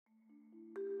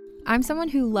I'm someone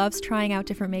who loves trying out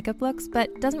different makeup looks,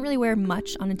 but doesn't really wear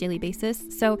much on a daily basis,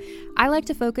 so I like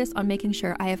to focus on making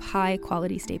sure I have high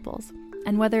quality staples.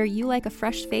 And whether you like a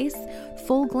fresh face,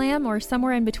 full glam, or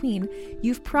somewhere in between,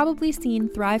 you've probably seen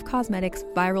Thrive Cosmetics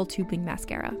Viral Tubing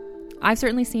Mascara. I've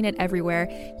certainly seen it everywhere.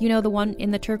 You know, the one in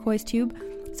the turquoise tube?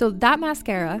 So that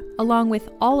mascara, along with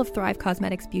all of Thrive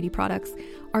Cosmetics beauty products,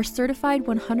 are certified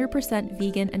 100%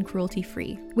 vegan and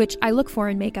cruelty-free, which I look for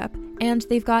in makeup, and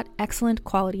they've got excellent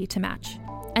quality to match.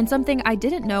 And something I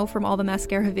didn't know from all the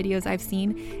mascara videos I've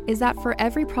seen is that for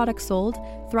every product sold,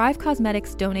 Thrive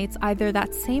Cosmetics donates either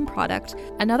that same product,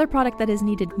 another product that is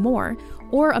needed more,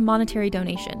 or a monetary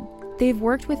donation. They've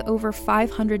worked with over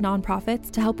 500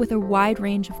 nonprofits to help with a wide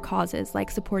range of causes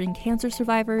like supporting cancer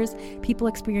survivors, people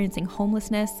experiencing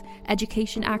homelessness,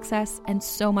 education access, and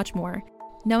so much more.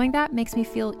 Knowing that makes me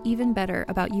feel even better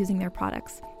about using their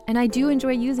products. And I do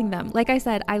enjoy using them. Like I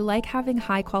said, I like having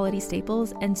high quality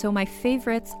staples, and so my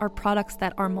favorites are products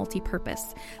that are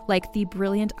multi-purpose, like the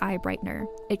Brilliant Eye Brightener.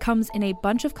 It comes in a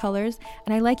bunch of colors,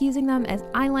 and I like using them as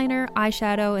eyeliner,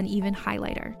 eyeshadow, and even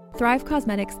highlighter. Thrive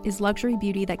Cosmetics is luxury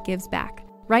beauty that gives back.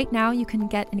 Right now, you can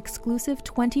get an exclusive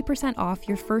 20% off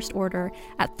your first order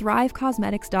at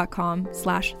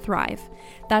thrivecosmetics.com/thrive.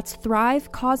 That's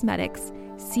Thrive Cosmetics,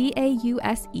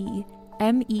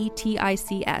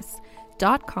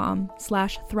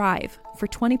 CAUSEMETICS.com/thrive for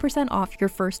 20% off your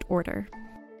first order.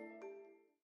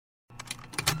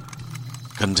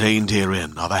 Contained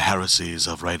herein are the heresies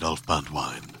of Radolf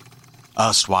Burntwine,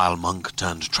 erstwhile monk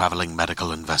turned traveling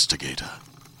medical investigator.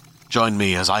 Join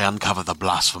me as I uncover the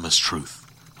blasphemous truth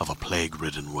of a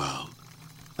plague-ridden world,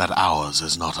 that ours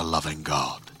is not a loving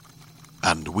God,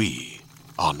 and we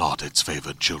are not its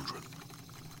favored children.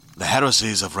 The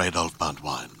Heresies of Radolf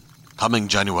Burntwine, coming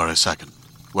January 2nd,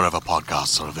 wherever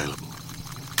podcasts are available.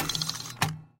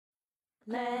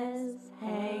 Let's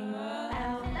hang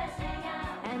out. Let's hang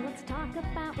out. And let's talk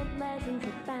about what lesbians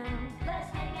have found. Let's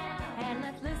hang out. And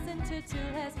let's listen to two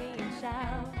lesbians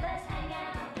shout. Let's hang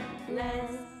out.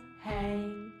 Let's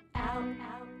hang out.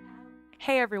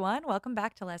 Hey everyone, welcome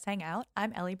back to Let's Hang Out.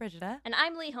 I'm Ellie Brigida. And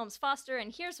I'm Lee Holmes Foster,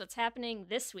 and here's what's happening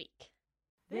this week.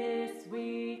 This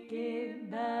week in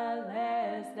the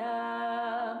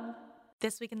Lesdom.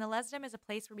 This Week in the Lesdom is a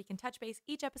place where we can touch base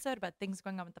each episode about things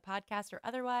going on with the podcast or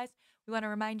otherwise. We want to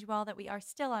remind you all that we are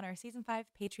still on our Season 5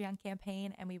 Patreon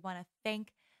campaign, and we want to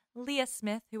thank Leah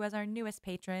Smith, who is our newest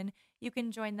patron. You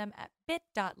can join them at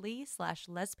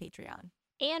bit.ly/lespatreon.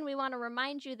 And we want to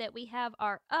remind you that we have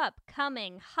our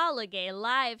upcoming holiday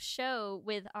live show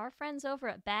with our friends over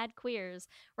at Bad Queers.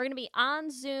 We're going to be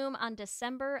on Zoom on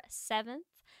December 7th,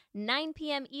 9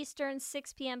 p.m. Eastern,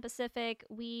 6 p.m. Pacific.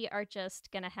 We are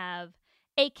just going to have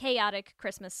a chaotic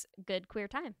Christmas good queer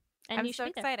time. And I'm you so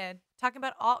should be there. excited. Talking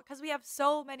about all, because we have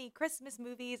so many Christmas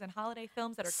movies and holiday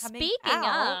films that are coming Speaking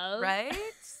out, of. right?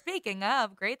 Speaking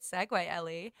of, great segue,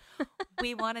 Ellie.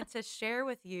 We wanted to share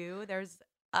with you, there's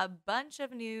a bunch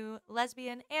of new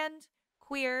lesbian and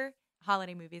queer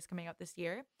holiday movies coming out this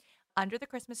year. Under the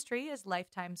Christmas Tree is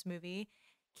Lifetime's movie.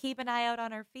 Keep an eye out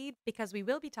on our feed because we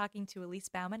will be talking to Elise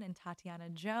Bauman and Tatiana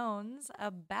Jones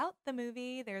about the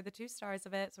movie. They're the two stars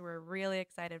of it, so we're really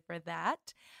excited for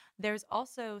that. There's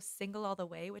also Single All the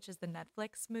Way, which is the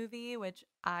Netflix movie, which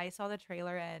I saw the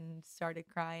trailer and started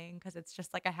crying because it's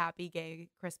just like a happy gay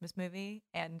Christmas movie,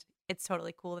 and it's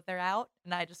totally cool that they're out,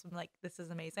 and I just am like, this is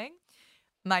amazing.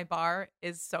 My bar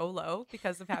is so low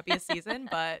because of Happiest Season,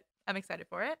 but I'm excited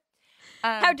for it.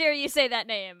 How dare you say that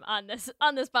name on this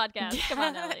podcast? Come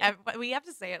on, Ellie. We have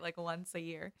to say it like once a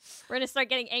year. We're going to start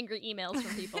getting angry emails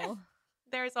from people.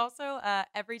 There's also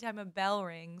Every Time a Bell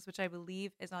Rings, which I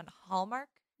believe is on Hallmark.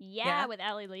 Yeah, with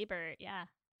Allie Liebert, yeah.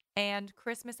 And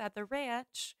Christmas at the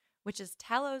Ranch, which is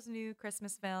Tello's new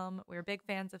Christmas film. We're big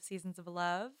fans of Seasons of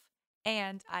Love.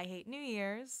 And I Hate New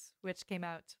Year's, which came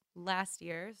out last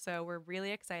year. So we're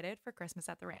really excited for Christmas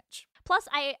at the Ranch. Plus,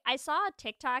 I saw a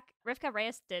TikTok. Rivka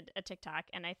Reyes did a TikTok,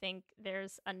 and I think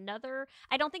there's another.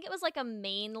 I don't think it was like a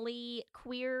mainly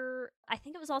queer. I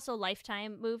think it was also a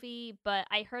Lifetime movie, but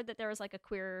I heard that there was like a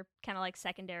queer kind of like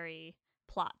secondary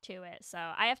plot to it. So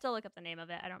I have to look up the name of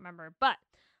it. I don't remember, but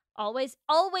always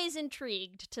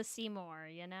intrigued to see more,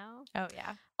 you know? Oh,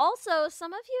 yeah. Also,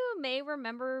 some of you may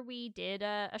remember we did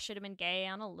a Should Have Been Gay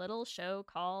on a little show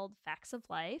called Facts of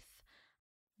Life.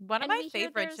 One of my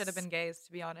favorites Should Have Been Gays,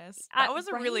 to be honest. That was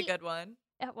a really good one.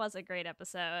 It was a great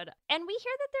episode. And we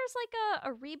hear that there's like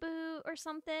a reboot or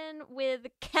something with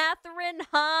Catherine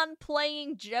Hahn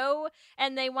playing Jo,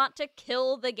 and they want to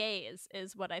kill the gays,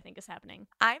 is what I think is happening.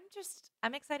 I'm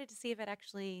excited to see if it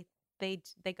actually they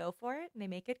go for it and they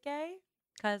make it gay.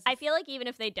 Because I feel like even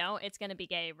if they don't, it's going to be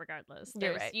gay regardless.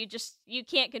 You're right. You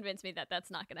can't convince me that that's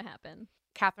not going to happen.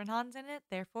 Catherine Hahn's in it,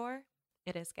 therefore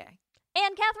it is gay.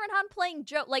 And Catherine Hahn playing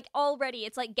Joe, like already,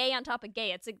 it's like gay on top of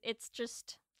gay. It's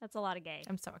just, that's a lot of gay.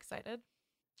 I'm so excited.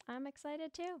 I'm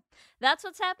excited too. That's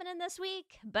what's happening this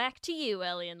week. Back to you,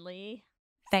 Ellie and Lee.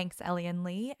 Thanks, Ellie and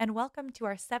Lee, and welcome to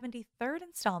our 73rd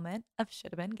installment of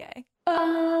Shoulda Been Gay.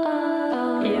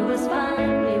 Oh, it was fun,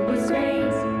 it was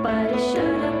great, but it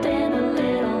should have been a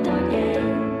little more gay.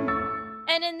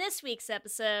 And in this week's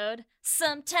episode,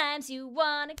 sometimes you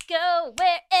want to go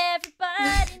where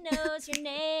everybody knows your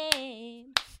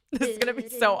name. This is going to be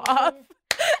so off.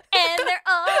 And they're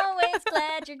always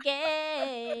glad you're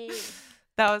gay.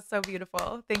 That was so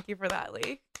beautiful. Thank you for that,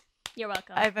 Lee. You're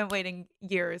welcome. I've been waiting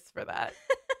years for that.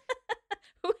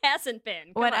 Who hasn't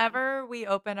been? Come Whenever we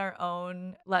open our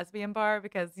own lesbian bar,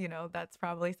 because, you know, that's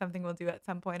probably something we'll do at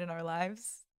some point in our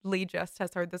lives. Lee just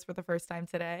has heard this for the first time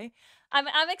today. on.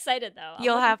 I'm excited though. I'm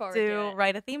You'll looking have forward to it.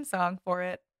 write a theme song for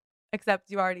it,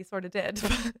 except you already sort of did.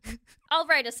 I'll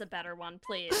write us a better one,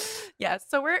 please. Yes,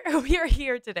 so we are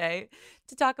here today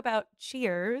to talk about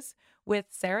Cheers with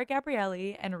Sarah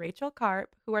Gabrielli and Rachel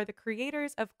Karp, who are the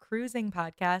creators of Cruising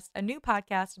Podcast, a new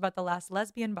podcast about the last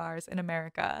lesbian bars in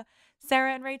America.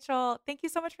 Sarah and Rachel, thank you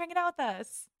so much for hanging out with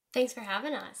us. Thanks for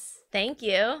having us. Thank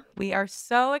you. We are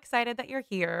so excited that you're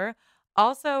here.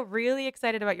 Also, really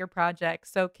excited about your project.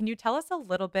 So, can you tell us a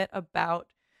little bit about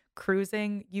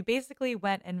Cruising? You basically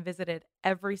went and visited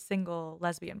every single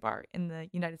lesbian bar in the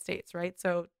United States, right?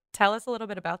 So, tell us a little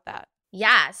bit about that.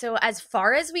 Yeah, so as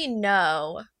far as we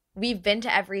know, we've been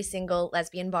to every single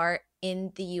lesbian bar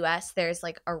in the US. There's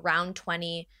like around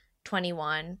 20,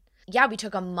 21. Yeah, we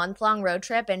took a month-long road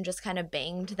trip and just kind of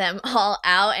banged them all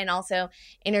out, and also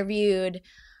interviewed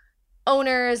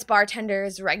owners,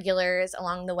 bartenders, regulars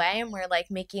along the way, and we're like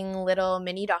making little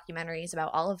mini documentaries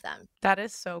about all of them. That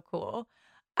is so cool.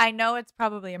 I know it's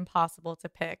probably impossible to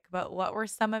pick, but what were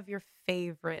some of your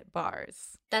favorite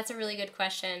bars? That's a really good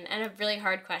question and a really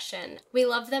hard question. We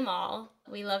love them all.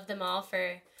 We love them all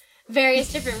for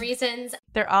various different reasons.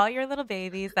 They're all your little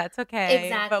babies. That's okay.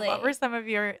 Exactly. But what were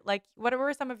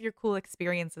some of your cool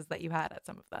experiences that you had at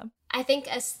some of them? I think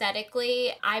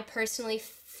aesthetically, I personally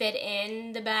fit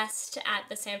in the best at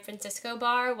the San Francisco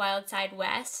bar, Wild Side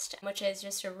West, which is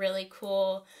just a really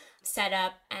cool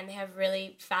setup, and they have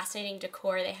really fascinating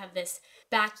decor. They have this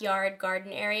backyard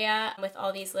garden area with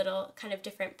all these little kind of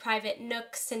different private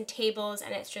nooks and tables,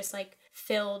 and it's just like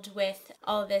filled with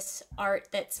all this art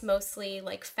that's mostly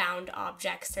like found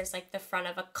objects. There's like the front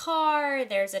of a car,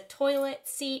 there's a toilet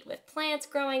seat with plants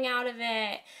growing out of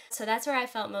it. So that's where I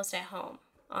felt most at home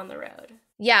on the road.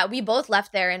 Yeah, we both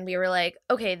left there and we were like,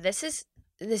 okay, this is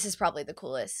probably the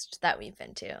coolest that we've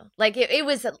been to. Like it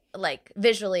was like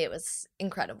visually it was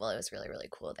incredible. It was really, really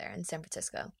cool there in San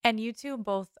Francisco. And you two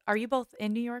are you both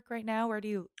in New York right now?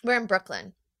 We're in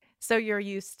Brooklyn. So you're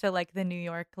used to like the New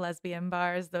York lesbian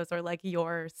bars. Those are like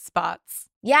your spots.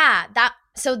 Yeah,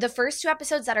 so the first two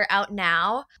episodes that are out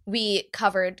now, we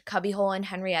covered Cubbyhole and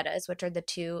Henrietta's, which are the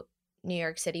two New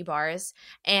York City bars,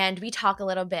 and we talk a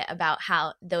little bit about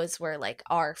how those were like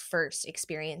our first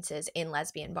experiences in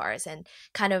lesbian bars and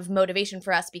kind of motivation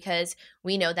for us, because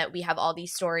we know that we have all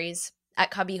these stories at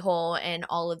Cubbyhole and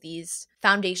all of these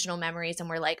foundational memories, and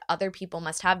we're like, other people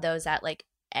must have those at like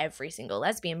every single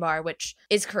lesbian bar, which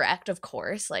is correct, of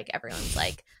course. Like everyone's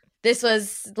like, this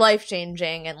was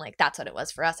life-changing, and like that's what it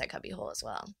was for us at Cubbyhole as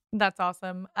well. That's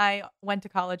awesome. I went to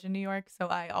college in New York, so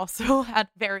I also had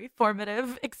very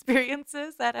formative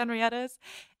experiences at Henrietta's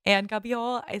and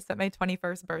Cubbyhole. I spent my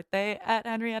 21st birthday at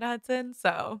Henrietta Hudson,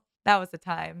 so that was a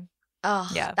time. Oh,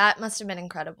 Yeah. That must have been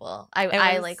incredible. I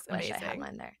was like wish I had amazing.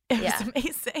 mine there. It Yeah. was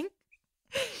amazing.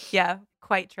 Yeah,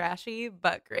 quite trashy,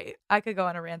 but great. I could go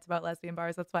on a rant about lesbian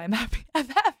bars. That's why I'm happy. I'm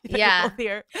happy that Yeah. you're both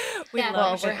here. We Yeah. love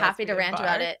Well, a good we're happy to lesbian rant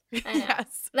about bar. it. I know.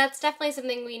 Yes. That's definitely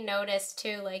something we noticed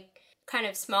too, like kind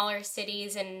of smaller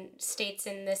cities and states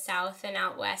in the South and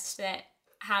out West that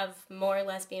have more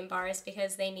lesbian bars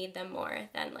because they need them more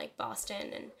than like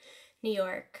Boston and New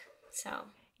York. So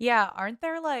Yeah, aren't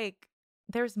there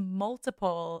there's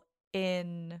multiple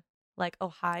in like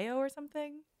Ohio or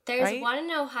something? there's Right? one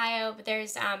in Ohio, but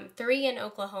there's 3 in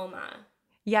Oklahoma.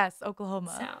 Yes,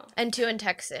 Oklahoma. So And two in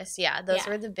Texas. Yeah, those Yeah.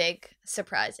 were the big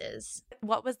surprises.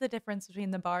 What was the difference between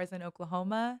the bars in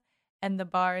Oklahoma and the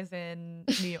bars in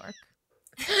New York?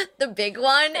 The big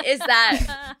one is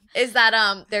that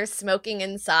they're smoking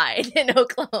inside in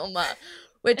Oklahoma,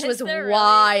 which Is was there really?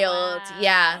 wild. Wow.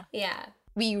 Yeah. yeah.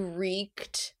 We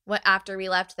reeked after we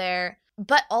left there.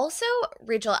 But also,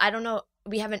 Rachel, I don't know,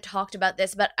 we haven't talked about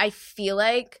this, but I feel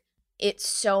like it's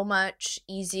so much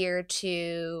easier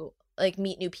to like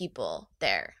meet new people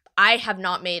there. I have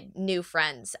not made new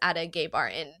friends at a gay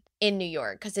bar in New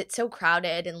York because it's so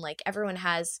crowded and like everyone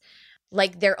has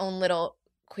like their own little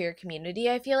queer community,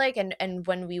 I feel like. And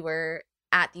when we were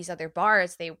at these other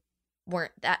bars, they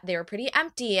were pretty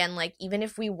empty, and like even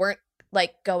if we weren't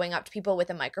like going up to people with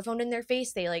a microphone in their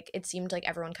face, they like it seemed like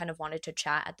everyone kind of wanted to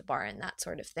chat at the bar and that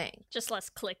sort of thing. Just less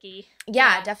clicky.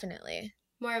 Yeah, Yeah. definitely.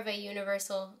 More of a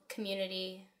universal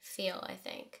community feel, I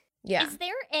think. Yeah. Is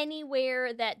there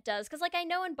anywhere that does, because like I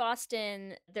know in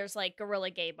Boston there's like Gorilla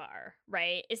Gay Bar,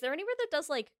 right? Is there anywhere that does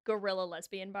like Gorilla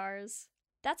Lesbian bars?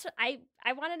 That's what I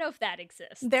want to know if that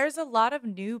exists. There's a lot of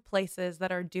new places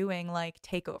that are doing like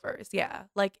takeovers. Yeah.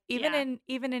 Like even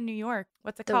in New York,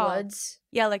 what's it The called? Woods.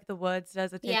 Yeah, like the Woods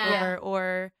does a takeover, Yeah.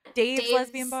 or Dave's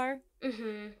Lesbian Bar.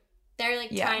 Mm-hmm. They're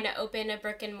like Yeah. trying to open a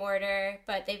brick and mortar,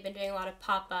 but they've been doing a lot of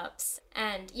pop-ups.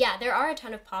 And yeah, there are a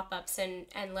ton of pop-ups and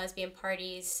lesbian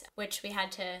parties, which we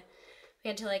had to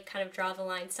like kind of draw the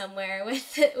line somewhere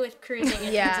with cruising in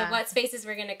terms Yeah. of what spaces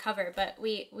we're going to cover. But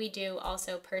we do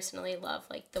also personally love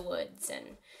like the Woods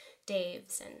and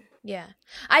Dave's and Yeah.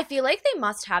 I feel like they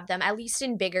must have them, at least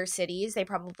in bigger cities. They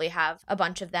probably have a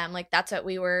bunch of them. Like that's what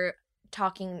we were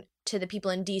talking to the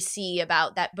people in DC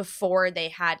about, that before they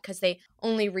had, because they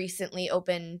only recently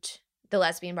opened the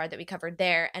lesbian bar that we covered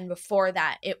there. And before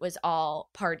that, it was all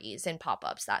parties and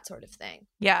pop-ups, that sort of thing.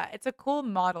 Yeah, it's a cool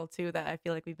model too that I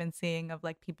feel like we've been seeing of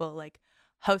like people like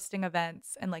hosting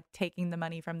events and like taking the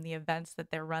money from the events that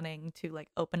they're running to like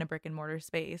open a brick and mortar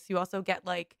space. You also get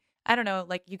like, I don't know,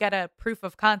 like you get a proof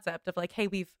of concept of like, hey,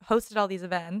 we've hosted all these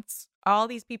events. All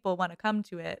these people want to come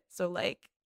to it. So like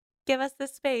give us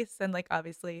this space. And like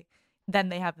obviously then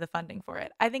they have the funding for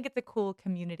it. I think it's a cool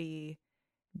community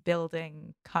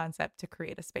building concept to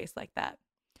create a space like that.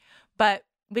 But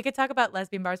we could talk about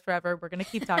lesbian bars forever. We're going to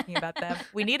keep talking about them.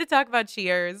 We need to talk about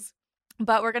Cheers,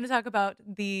 but we're going to talk about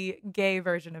the gay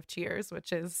version of Cheers,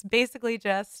 which is basically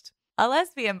just a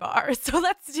lesbian bar. So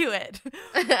let's do it.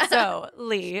 So,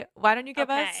 Lee, why don't you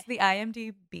give us Okay. the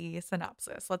IMDb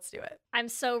synopsis? Let's do it. I'm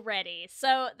so ready.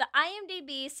 So the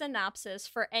IMDb synopsis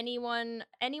for any one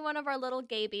of our little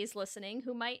gaybies listening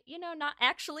who might,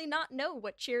 not know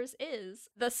what Cheers is.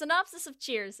 The synopsis of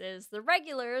Cheers is: the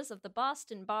regulars of the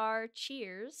Boston bar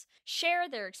Cheers share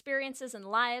their experiences and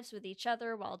lives with each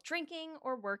other while drinking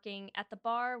or working at the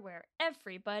bar where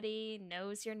everybody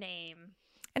knows your name.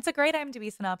 It's a great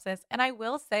IMDb synopsis. And I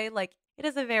will say, like, it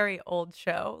is a very old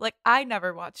show. Like, I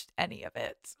never watched any of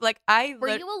it. Like,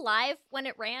 Were you alive when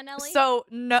it ran, Ellie? So,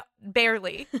 no,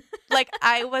 barely. Like,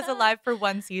 I was alive for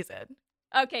one season.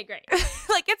 Okay, great.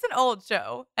 Like, it's an old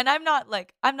show. And I'm not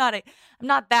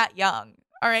that young.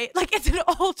 All right. Like, it's an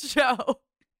old show.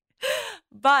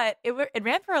 But it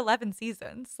ran for 11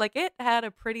 seasons. Like, it had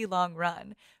a pretty long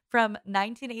run from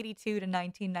 1982 to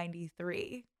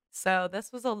 1993. So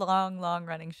this was a long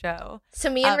running show. So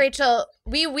me and Rachel,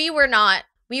 we were not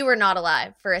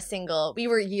alive for a single. We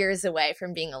were years away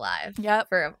from being alive. Yep.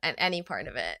 For any part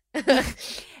of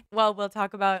it. Well, we'll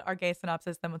talk about our gay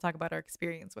synopsis, then we'll talk about our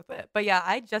experience with it. But yeah,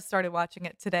 I just started watching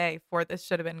it today for This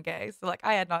Should Have Been Gay. So like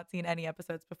I had not seen any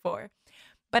episodes before.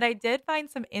 But I did find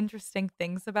some interesting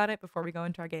things about it before we go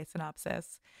into our gay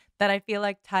synopsis that I feel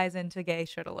like ties into gay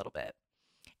shit a little bit.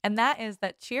 And that is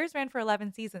that Cheers ran for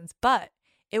 11 seasons, but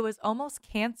it was almost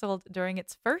canceled during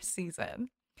its first season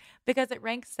because it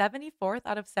ranked 74th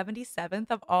out of 77th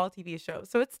of all TV shows.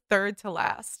 So it's third to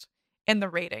last in the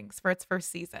ratings for its first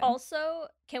season. Also,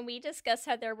 can we discuss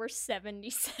how there were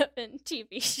 77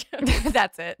 TV shows?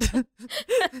 That's it.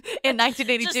 In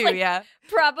 1982, Just, like, yeah.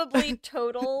 Probably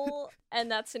total, and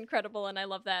that's incredible, and I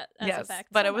love that as a fact.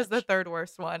 But so it was the much. third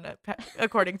worst one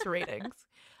according to ratings.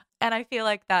 And I feel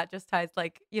like that just ties,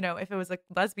 like, if it was a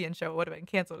lesbian show, it would have been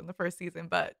canceled in the first season.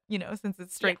 But, since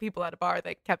it's straight people at a bar,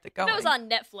 they kept it going. If it was on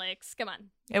Netflix, come on.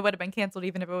 It would have been canceled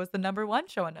even if it was the number one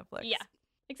show on Netflix. Yeah,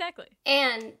 exactly.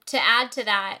 And to add to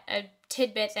that, a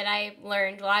tidbit that I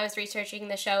learned while I was researching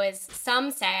the show is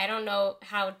some say, I don't know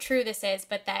how true this is,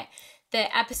 but that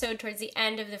the episode towards the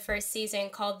end of the first season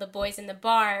called The Boys in the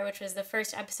Bar, which was the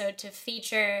first episode to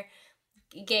feature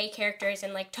gay characters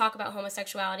and like talk about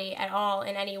homosexuality at all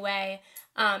in any way,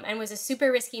 and was a super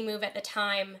risky move at the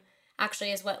time,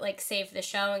 actually is what like saved the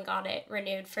show and got it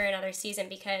renewed for another season,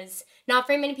 because not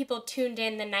very many people tuned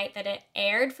in the night that it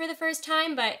aired for the first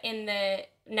time, but in the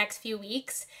next few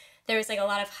weeks there was like a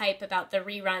lot of hype about the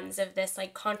reruns of this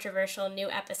like controversial new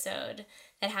episode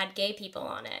that had gay people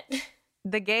on it.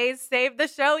 The gays saved the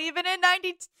show even in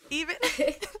 90 even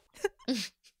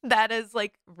that has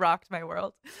like rocked my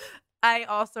world. I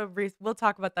also we'll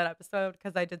talk about that episode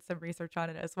because I did some research on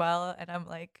it as well, and I'm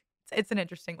like, It's an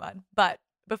interesting one. But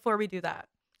before we do that,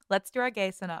 let's do our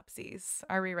gay synopses.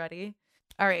 Are we ready?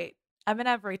 All right. I'm going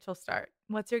to have Rachel start.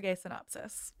 What's your gay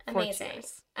synopsis? for Amazing.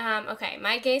 Cheers? Okay,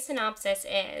 my gay synopsis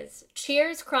is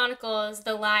Cheers chronicles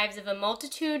the lives of a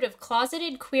multitude of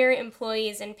closeted queer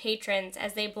employees and patrons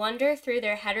as they blunder through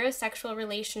their heterosexual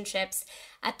relationships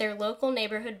at their local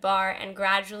neighborhood bar and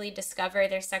gradually discover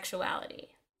their sexuality.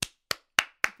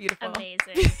 Beautiful.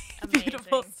 Amazing.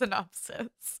 Beautiful Amazing.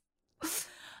 synopsis.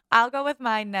 I'll go with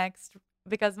mine next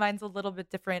because mine's a little bit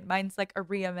different. Mine's like a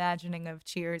reimagining of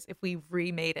Cheers if we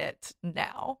remade it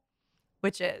now,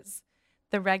 which is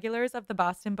the regulars of the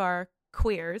Boston bar,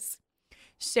 queers,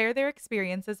 share their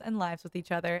experiences and lives with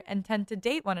each other and tend to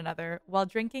date one another while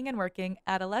drinking and working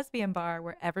at a lesbian bar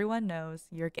where everyone knows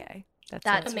you're gay.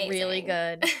 That's it. Amazing. really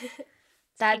good.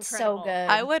 That's so Incredible. good.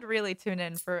 I would really tune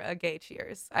in for a gay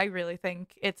Cheers. I really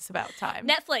think it's about time.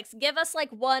 Netflix, give us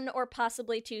like 1 or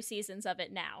possibly 2 seasons of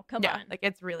it now. Come Yeah, on. like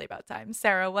it's really about time.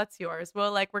 Sarah, what's yours?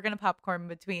 Well, like we're gonna popcorn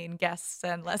between guests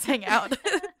and let's hang out.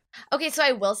 Okay, so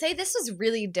I will say this was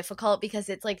really difficult because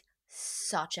it's like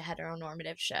such a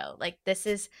heteronormative show. Like this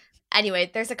is anyway,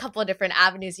 there's a couple of different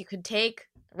avenues you could take.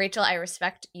 Rachel, I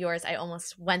respect yours. I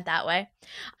almost went that way.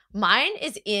 Mine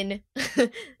is in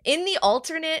in the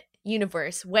alternate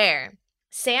universe where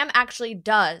Sam actually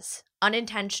does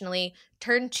unintentionally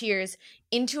turn Cheers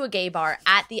into a gay bar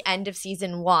at the end of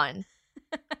season 1.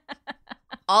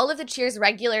 All of the Cheers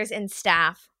regulars and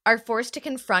staff are forced to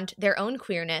confront their own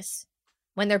queerness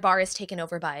when their bar is taken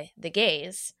over by the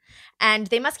gays, and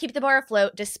they must keep the bar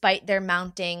afloat despite their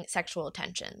mounting sexual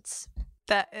tensions.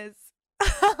 That is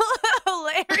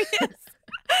hilarious.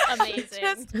 Amazing.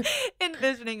 Just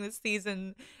envisioning this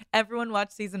season, everyone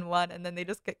watched season 1 and then they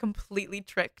just get completely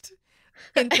tricked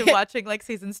into watching like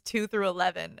seasons 2 through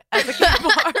 11 as a gay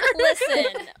bar.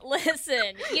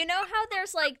 Listen. You know how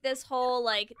there's like this whole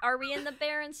like, are we in the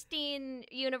Berenstein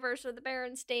universe or the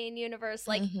Berenstain universe?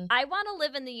 Like, Mhm. I want to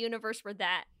live in the universe where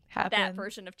that Happen.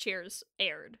 version of Cheers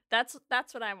aired. That's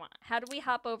what I want. How do we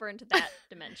hop over into that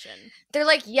dimension? They're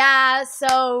like, yeah,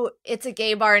 so it's a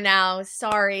gay bar now.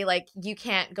 Sorry, like you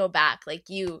can't go back. Like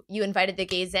you invited the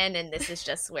gays in, and this is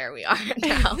just where we are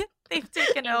now. They've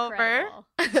taken over.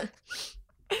 Incredible.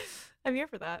 I'm here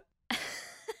for that.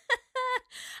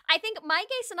 I think my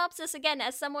gay synopsis, again,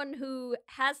 as someone who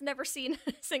has never seen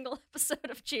a single episode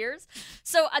of Cheers,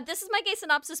 so this is my gay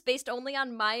synopsis based only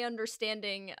on my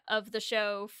understanding of the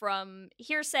show from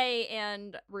hearsay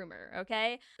and rumor,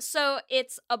 okay? So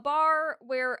it's a bar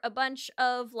where a bunch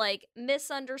of, like,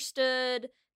 misunderstood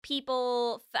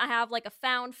people have like a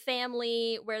found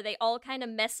family where they all kind of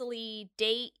messily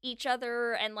date each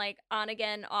other and like on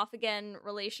again, off again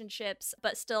relationships,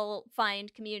 but still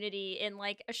find community in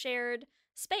like a shared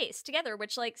space together,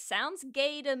 which like sounds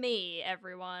gay to me,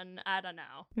 everyone. I don't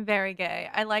know. Very gay.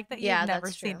 I like that you've Yeah, never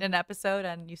that's seen true. an episode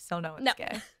and you still know it's No.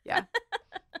 gay. Yeah.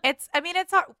 It's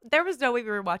hard. There was no way we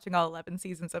were watching all 11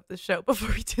 seasons of the show before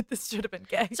we did this. Should have been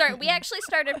gay. Sorry, we actually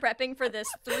started prepping for this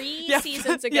 3 Yeah,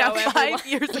 seasons ago. Yeah, everyone. 5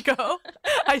 years ago,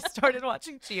 I started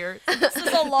watching Cheers. This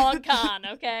is a long con,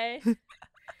 okay?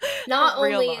 Not A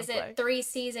real only long is play. it 3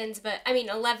 seasons, but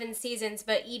 11 seasons,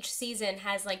 but each season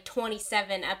has like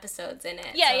 27 episodes in it.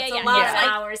 Yeah, so yeah, it's yeah. a lot It's of like-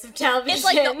 hours of television. It's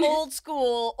like the old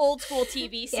school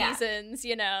TV Yeah. seasons,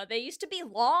 you know. They used to be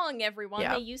long, everyone.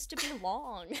 Yeah. They used to be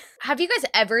long. Have you guys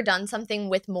ever done something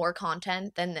with more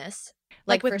content than this?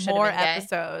 Like for with Shoulda more Been Gay?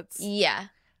 episodes. Yeah,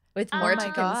 with more my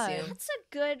to God. consume. That's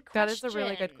a good That question. is a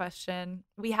really good question.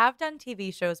 We have done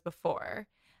TV shows before.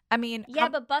 I mean, Yeah,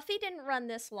 but Buffy didn't run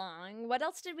this long. What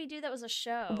else did we do that was a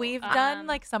show? we've done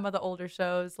like some of the older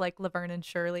shows, like Laverne and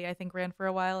Shirley, I think ran for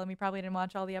a while, and we probably didn't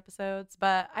watch all the episodes,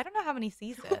 but I don't know how many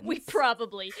seasons. We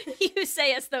probably. You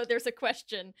say as though there's a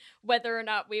question whether or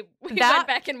not we That- went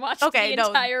back and watched okay, the no,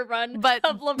 entire run but-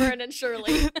 of Laverne and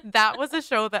Shirley. That was a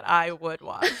show that I would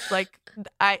watch. Like,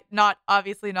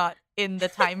 obviously not in the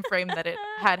time frame that it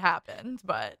had happened,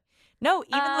 but no,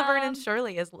 even Laverne and Um,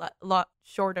 Shirley is a lot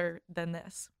shorter than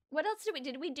this. What else did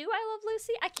we do? I Love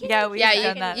Lucy? I can't. Yeah, even we've Yeah, think you-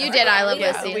 done that. you one. did I Love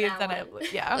yeah, Lucy. We've That done one.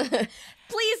 it. Yeah.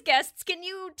 Please, guests, can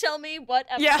you tell me what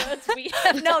Yeah. episodes we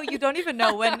have? No, done you don't even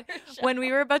know. on our show? When we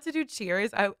were about to do Cheers,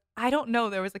 I don't know.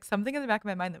 There was like something in the back of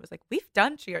my mind that was like, we've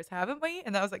done Cheers, haven't we?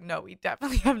 And I was like, no, we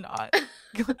definitely have not.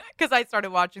 Because I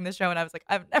started watching the show and I was like,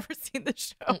 I've never seen the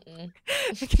show. Mm-mm.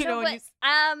 You know, So, when you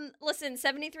but, listen,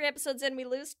 73 episodes in, we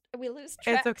lose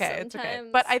track It's okay. It's okay. sometimes.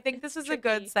 But I think this It's is a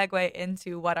good tricky. segue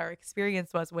into what our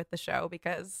experience was with the show,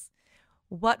 because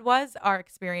what was our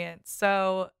experience?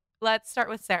 So let's start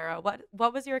with Sarah.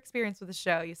 What was your experience with the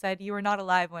show? You said you were not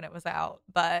alive when it was out,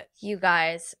 but You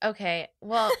guys. Okay.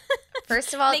 Well,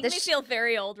 first of all, Make me feel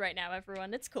very old right now,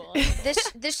 everyone. It's cool.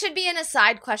 this should be an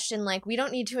aside question. Like, we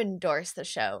don't need to endorse the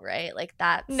show, right? Like,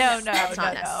 that's no, that's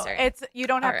not no. necessary. It's you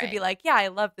don't have All to be right. like, yeah, I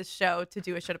love this show to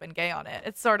do a should have been gay on it.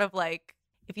 It's sort of like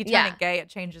if you turn Yeah. it gay, it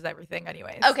changes everything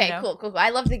anyways. Okay, you know? cool. I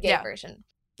love the gay Yeah. version.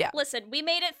 Listen, we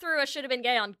made it through a should have been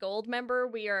gay on Gold member.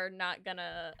 We are not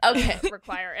gonna Okay.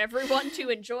 require everyone to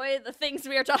enjoy the things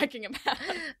we are talking about.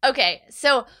 Okay,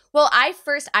 so, well, I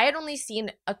had only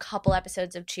seen a couple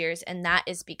episodes of Cheers, and that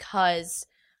is because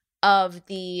of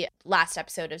the last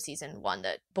episode of season 1,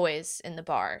 the boys in the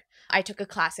bar. I took a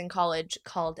class in college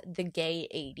called The Gay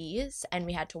 80s, and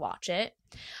we had to watch it.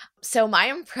 So my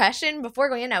impression before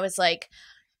going in, I was like,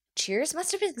 Cheers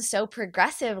must have been so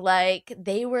progressive. Like,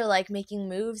 they were like making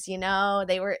moves, you know,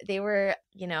 they were,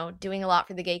 you know, doing a lot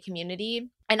for the gay community.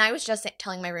 And I was just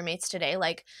telling my roommates today,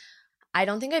 like, I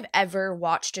don't think I've ever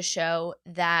watched a show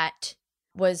that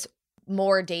was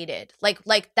more dated, like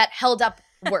that held up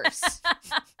worse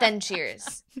than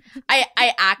Cheers. I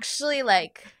actually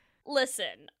like.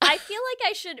 Listen, I feel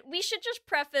like we should just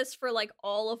preface for like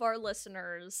all of our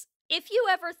listeners. If you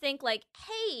ever think like,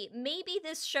 hey, maybe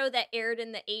this show that aired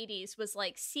in the 80s was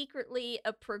like secretly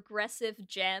a progressive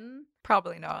gem,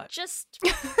 Probably not. just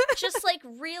like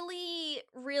really,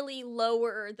 really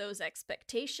lower those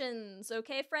expectations,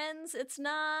 okay, friends? It's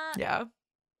not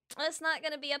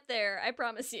gonna be up there, I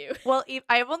promise you. Well,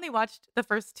 I've only watched the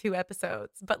first 2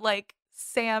 episodes, but like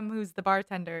Sam, who's the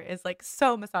bartender, is like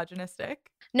so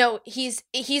misogynistic. No, he's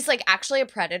like actually a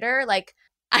predator. Like,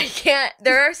 I can't.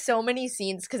 There are so many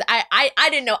scenes because I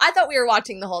didn't know. I thought we were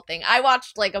watching the whole thing. I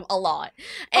watched like a lot,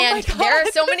 Oh my and there are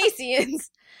God. so many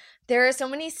scenes. There are so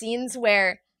many scenes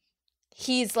where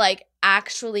he's like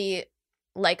actually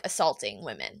like assaulting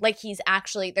women. Like, he's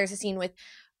actually, there's a scene with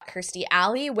Kirstie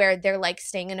Alley where they're like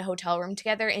staying in a hotel room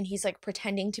together, and he's like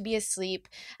pretending to be asleep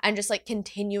and just like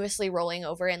continuously rolling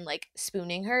over and like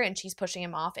spooning her, and she's pushing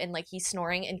him off, and like he's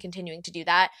snoring and continuing to do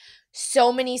that.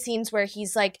 So many scenes where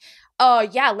he's like, oh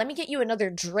yeah, let me get you another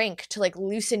drink to like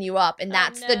loosen you up, and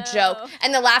that's the joke, no.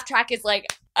 and the laugh track is like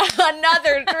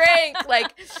another drink.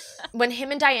 Like, when him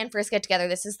and Diane first get together,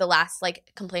 this is the last like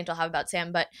complaint I'll have about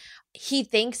Sam, but he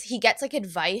gets like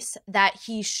advice that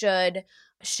he should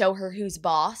show her who's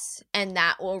boss, and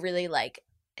that will really like,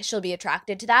 she'll be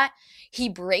attracted to that. He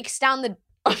breaks down the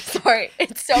I'm sorry,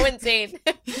 it's so insane.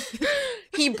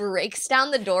 He breaks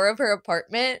down the door of her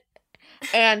apartment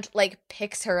and like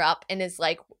picks her up and was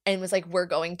like, we're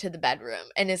going to the bedroom,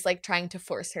 and is like trying to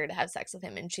force her to have sex with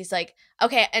him, and she's like,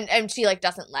 okay, and she like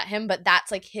doesn't let him, but that's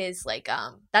like his like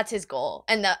that's his goal.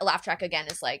 And the laugh track again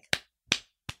is like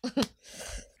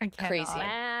I cannot. crazy.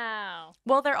 Wow.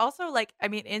 Well, they're also like, I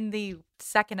mean, in the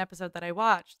second episode that I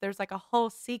watched, there's like a whole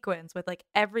sequence with like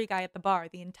every guy at the bar.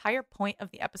 The entire point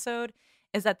of the episode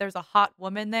is that there's a hot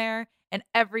woman there, and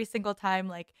every single time,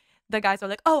 like, the guys are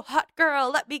like, oh, hot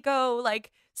girl, let me go,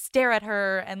 like, stare at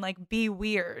her and like be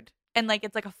weird. And like,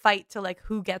 it's like a fight to like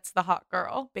who gets the hot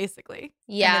girl, basically.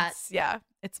 Yeah. And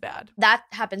it's bad. That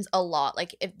happens a lot.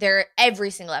 Like, if every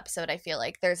single episode, I feel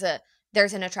like there's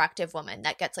an attractive woman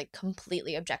that gets like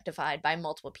completely objectified by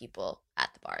multiple people at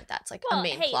the bar. That's like Well, a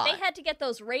main hey, plot. they had to get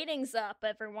those ratings up,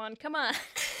 everyone. Come on.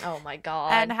 Oh my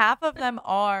god. And half of them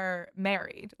are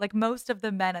married. Like, most of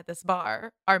the men at this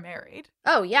bar are married.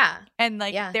 Oh yeah. And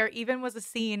like, Yeah. there even was a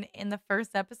scene in the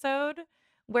first episode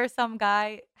where some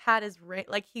guy had his ring,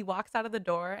 like, he walks out of the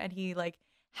door and he like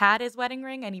had his wedding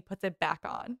ring and he puts it back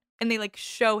on, and they like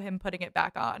show him putting it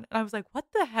back on, and I was like, what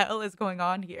the hell is going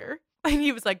on here? And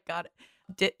he was like, got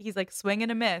it. He's like, swing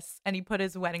and a miss, and he put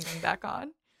his wedding ring back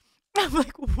on. I'm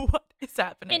like, what is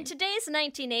happening? In today's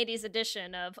 1980s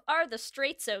edition of Are the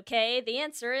Straights Okay? The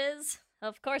answer is,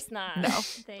 of course not. No.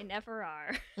 They never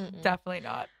are. Mm-mm. Definitely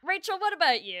not. Rachel, what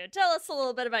about you? Tell us a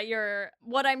little bit about your,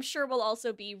 what I'm sure will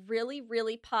also be really,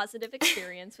 really positive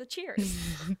experience with Cheers.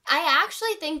 I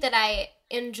actually think that I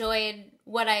enjoyed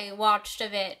what I watched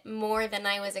of it more than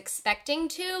I was expecting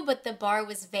to, but the bar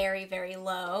was very, very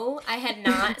low. I had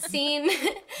not seen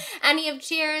any of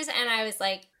Cheers, and I was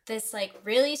like, this like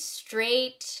really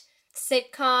straight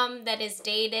sitcom that is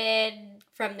dated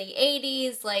from the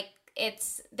 80s, like,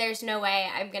 there's no way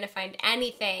I'm gonna find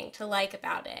anything to like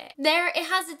about it. It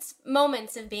has its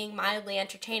moments of being mildly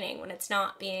entertaining when it's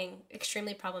not being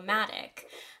extremely problematic.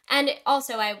 And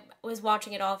also, I was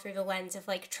watching it all through the lens of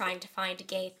like trying to find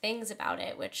gay things about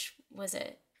it, which was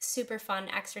a super fun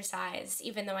exercise,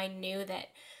 even though I knew that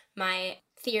my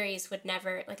theories would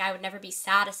never, like, I would never be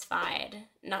satisfied.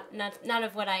 None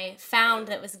of what I found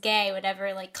that was gay would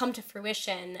ever, like, come to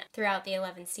fruition throughout the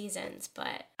 11 seasons.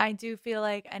 But I do feel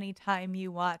like anytime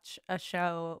you watch a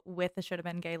show with a should have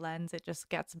been gay lens, it just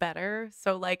gets better.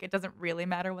 So, like, it doesn't really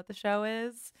matter what the show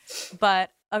is.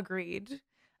 But agreed.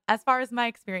 As far as my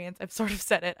experience, I've sort of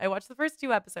said it. I watched the first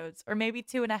 2 episodes, or maybe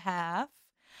 2.5.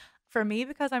 For me,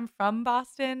 because I'm from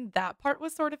Boston, that part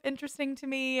was sort of interesting to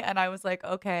me. And I was like,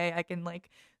 okay, I can like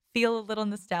feel a little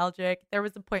nostalgic. There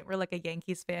was a point where like a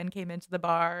Yankees fan came into the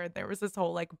bar. And there was this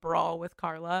whole like brawl with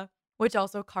Carla, which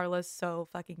also Carla's so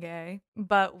fucking gay.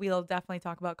 But we'll definitely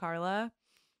talk about Carla.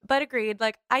 But agreed,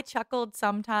 like I chuckled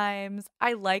sometimes.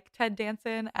 I like Ted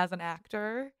Danson as an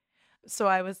actor. So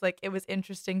I was like, it was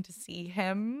interesting to see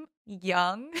him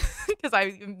young because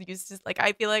I'm used to like,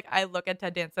 I feel like I look at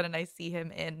Ted Danson and I see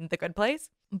him in The Good Place.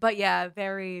 But yeah,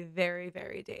 very, very,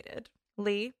 very dated.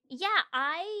 Lee? Yeah,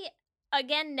 I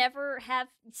again never have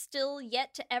still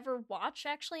yet to ever watch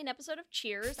actually an episode of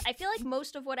Cheers. I feel like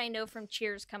most of what I know from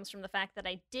Cheers comes from the fact that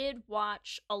I did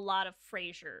watch a lot of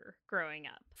Frasier growing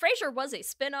up. Frasier was a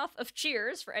spin-off of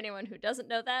Cheers for anyone who doesn't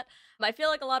know that. I feel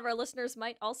like a lot of our listeners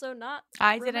might also not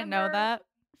I didn't know remember that.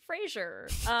 Frasier.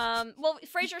 Well,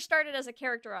 Frasier started as a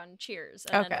character on Cheers,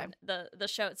 and Okay. then the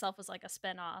show itself was like a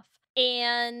spin-off.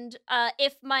 And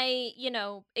if my,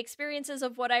 experiences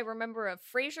of what I remember of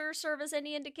Frasier serve as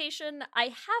any indication, I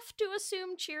have to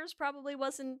assume Cheers probably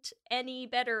wasn't any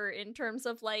better in terms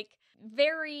of like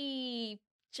very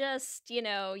just,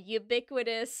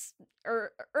 ubiquitous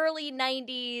early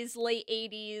 90s, late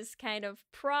 80s kind of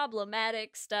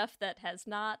problematic stuff that has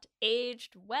not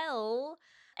aged well.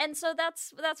 And so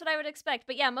that's what I would expect.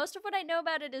 But yeah, most of what I know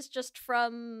about it is just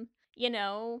from,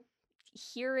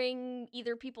 hearing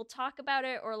either people talk about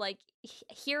it or like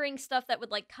hearing stuff that would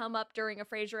like come up during a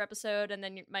Frasier episode, and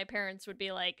then my parents would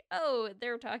be like, "Oh,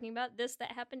 they're talking about this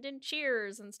that happened in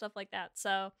Cheers" and stuff like that.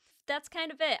 So that's kind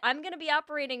of it. I'm gonna be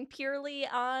operating purely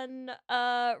on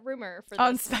rumor for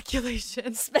On this.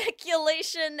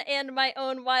 Speculation and my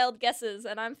own wild guesses,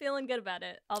 and I'm feeling good about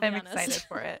it. I'll be I'm honest. excited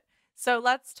for it. So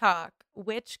let's talk.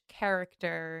 Which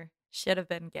character should have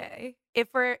been gay? If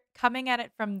we're coming at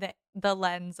it from the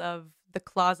lens of the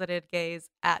closeted gays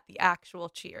at the actual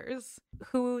Cheers,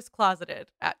 who's closeted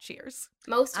at Cheers?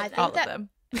 most of I them. think All that- of them.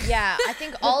 Yeah, I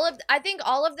think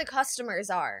all of the customers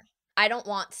are. I don't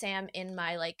want Sam in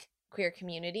my like queer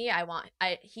community.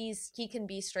 He can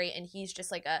be straight, and he's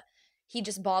just like he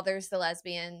just bothers the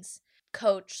lesbians.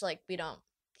 Coach, like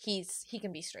he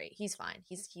can be straight. He's fine.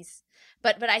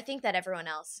 But I think that everyone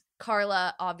else,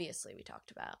 Carla, obviously we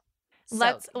talked about. So,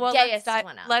 Let's gayest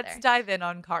one out there. dive in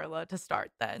on Carla to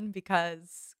start then,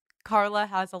 because Carla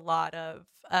has a lot of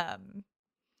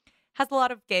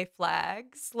gay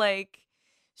flags. Like,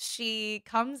 she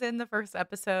comes in the first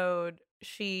episode,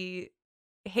 she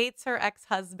hates her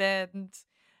ex-husband,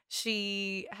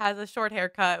 she has a short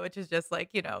haircut, which is just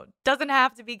like, doesn't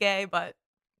have to be gay, but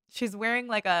she's wearing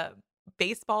like a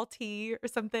baseball tee or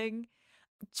something.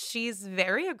 She's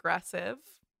very aggressive.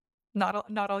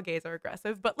 Not all gays are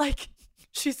aggressive, but like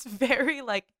she's very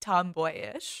like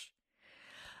tomboyish.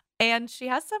 And she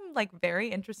has some like very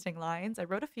interesting lines. I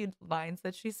wrote a few lines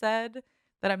that she said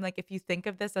that I'm like, if you think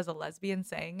of this as a lesbian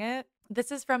saying it.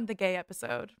 This is from the gay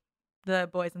episode, The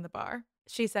Boys in the Bar.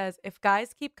 She says, "If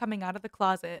guys keep coming out of the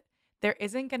closet, there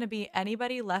isn't going to be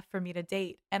anybody left for me to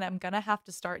date, and I'm going to have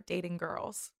to start dating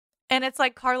girls." And it's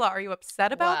like, Carla, are you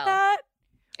upset about Wow. that?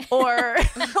 Or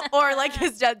like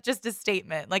it's just a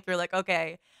statement. Like you're like,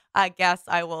 okay, I guess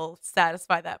I will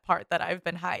satisfy that part that I've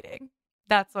been hiding.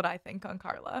 That's what I think on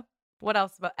Carla.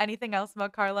 Anything else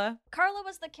about Carla? Carla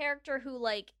was the character who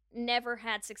like never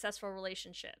had successful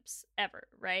relationships ever,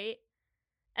 right?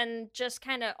 And just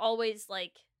kind of always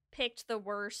like picked the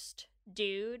worst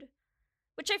dude,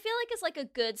 which I feel like is like a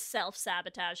good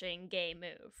self-sabotaging gay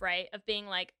move, right? Of being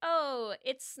like, "Oh,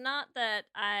 it's not that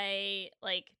I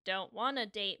like don't want to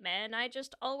date men, I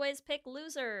just always pick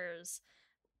losers.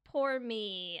 Poor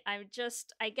me. I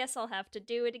guess I'll have to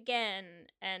do it again."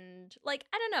 And like,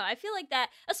 I don't know, I feel like that,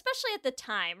 especially at the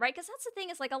time, right? Because that's the thing,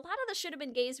 is like a lot of the should have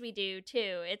been gays we do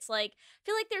too. It's like, I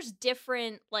feel like there's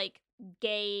different like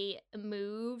gay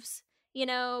moves,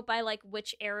 by like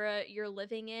which era you're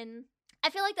living in. I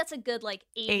feel like that's a good like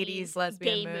 80s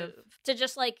lesbian gay move. to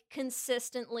just like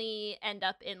consistently end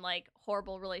up in like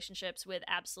horrible relationships with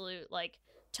absolute like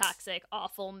toxic,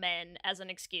 awful men as an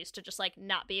excuse to just like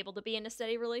not be able to be in a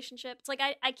steady relationship. It's like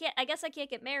I guess I can't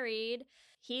get married.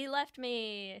 He left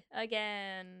me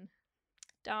again.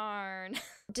 Darn.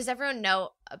 Does everyone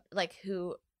know like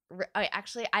who?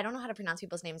 I don't know how to pronounce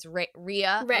people's names. Rhea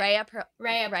Rhea Perlman.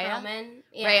 Perlman.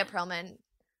 Yeah. Rhea Perlman.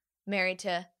 married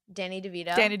to Danny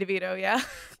DeVito. Danny DeVito, yeah.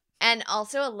 And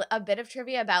also a bit of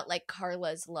trivia about like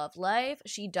Carla's love life.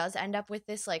 She does end up with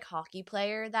this like hockey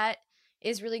player that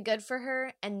is really good for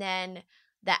her. And then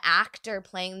the actor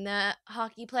playing the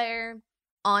hockey player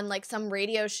on like some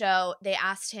radio show, they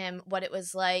asked him what it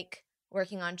was like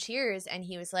working on Cheers, and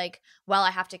he was like, well,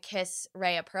 I have to kiss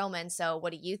Rhea Perlman, so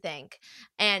what do you think?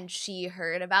 And she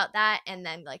heard about that and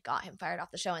then like got him fired off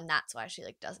the show, and that's why she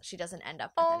like doesn't end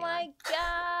up with Oh anyone. my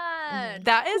god.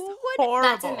 That is Who would- horrible.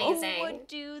 That's amazing. Who would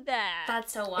do that?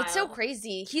 That's so wild. It's so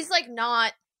crazy. He's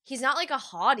not like a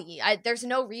hottie. There's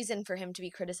no reason for him to be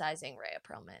criticizing Rhea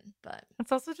Perlman, but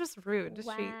It's also just rude. She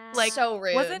Wow. like so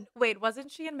rude.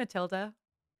 wasn't she in Matilda?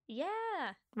 Yeah.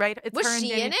 Right? It's Was her and she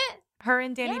Danny, in it? Her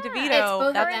and Danny Yeah. DeVito. It's both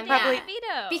of That's them, probably yeah.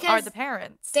 DeVito. Because are the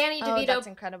parents. Danny Oh, DeVito that's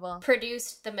incredible.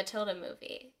 produced the Matilda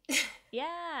movie.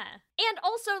 Yeah. And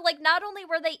also, like, not only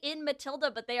were they in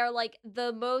Matilda, but they are, like,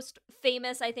 the most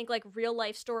famous, I think, like, real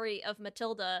life story of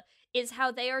Matilda is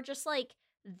how they are just, like,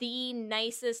 the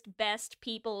nicest, best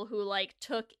people who, like,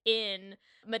 took in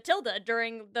Matilda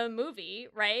during the movie,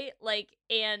 right? Like,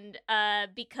 and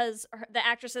because the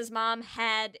actress's mom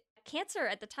had cancer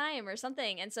at the time or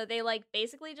something, and so they, like,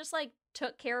 basically just, like,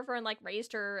 took care of her and, like,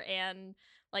 raised her, and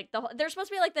like they're supposed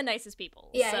to be like the nicest people.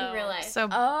 Yeah, so. in real life. So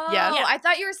Oh, yes. Yeah. I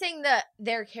thought you were saying that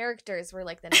their characters were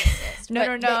like the nicest. No, but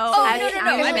no, they- no. Oh, as no, no,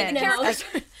 no. I mean, women. the characters,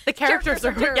 The characters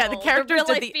are Characters are yeah, the terrible. characters They're did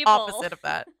real-life the people. opposite of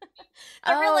that.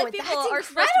 the real life Oh, people that's are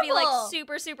supposed to be like incredible.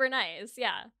 super, super nice.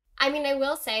 Yeah. I mean, I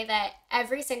will say that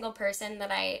every single person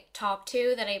that I talked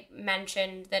to that I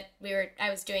mentioned that I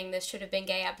was doing this Should Have Been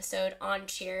Gay episode on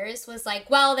Cheers was like,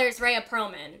 well, there's Rhea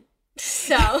Perlman.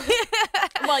 So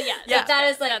Well, yeah. Yeah. that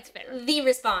is like That's fair. the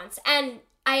response. And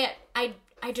I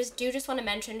just want to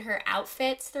mention her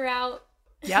outfits throughout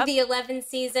Yep. the 11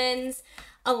 seasons.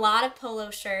 A lot of polo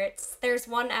shirts. There's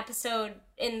one episode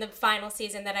in the final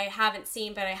season that I haven't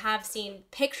seen, but I have seen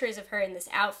pictures of her in this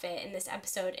outfit in this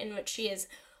episode in which she is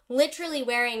literally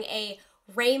wearing a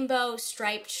rainbow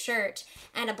striped shirt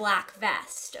and a black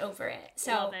vest over it.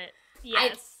 So Love it.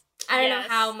 Yes. I don't Yes. know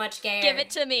how much gayer. Give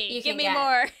it to me. you Give can me get.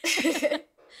 more.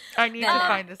 I need to Then-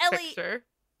 find this Ellie- picture.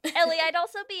 Ellie, I'd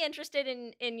also be interested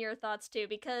in your thoughts too,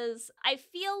 because I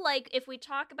feel like if we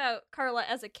talk about Carla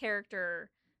as a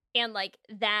character and like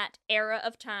that era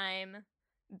of time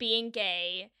being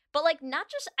gay, but like not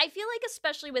just, I feel like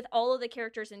especially with all of the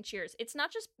characters in Cheers, it's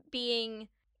not just being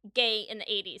gay in the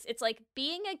 80s, it's like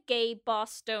being a gay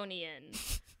Bostonian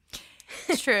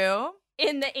True.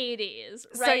 in the 80s,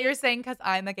 right? So you're saying because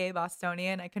I'm a gay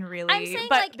Bostonian, I can really. I'm saying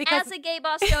but like because as a gay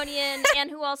Bostonian and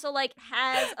who also like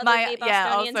has other My- gay Bostonians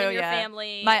yeah, also, in your yeah.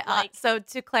 family. my like, so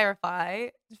to clarify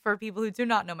for people who do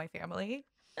not know my family,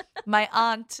 my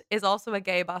aunt is also a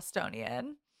gay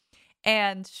Bostonian,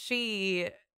 and she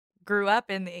grew up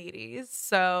in the 80s.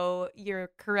 So you're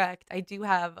correct. I do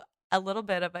have a little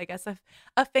bit of, I guess,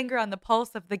 a finger on the pulse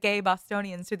of the gay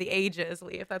Bostonians through the ages,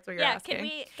 Lee, if that's what you're yeah, asking.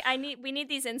 we need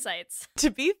these insights. To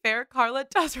be fair, Carla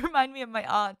does remind me of my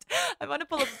aunt. I want to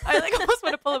pull up, I like almost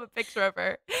want to pull up a picture of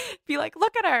her. Be like,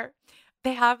 look at her.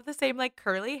 They have the same like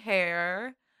curly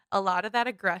hair, a lot of that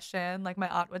aggression. Like my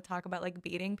aunt would talk about like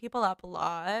beating people up a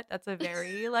lot. That's a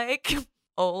very like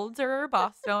older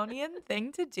Bostonian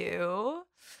thing to do.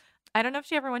 I don't know if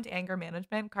she ever went to anger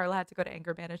management. Carla had to go to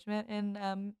anger management in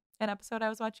an episode I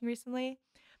was watching recently.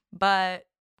 But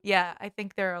yeah, I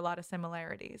think there are a lot of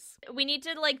similarities. We need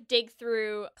to like dig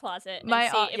through closet and My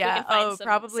see aunt, if yeah. we can find Oh, some,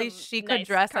 probably some she could nice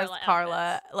dress Carla as Carla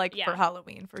outfits. like Yeah. for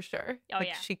Halloween for sure. Oh, like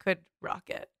yeah. she could rock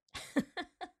it.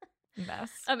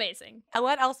 Mess. Amazing.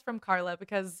 What else from Carla?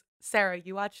 Because Sarah,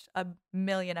 you watched a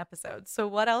million episodes. So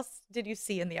what else did you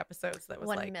see in the episodes that was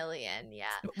 1 like million, yeah.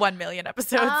 1 million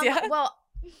episodes? Yeah. Well,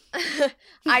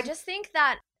 I just think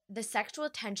that the sexual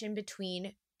tension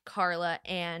between Carla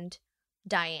and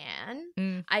Diane,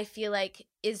 Mm. I feel like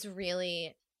is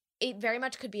really, it very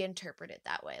much could be interpreted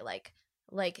that way. Like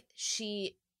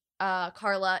she,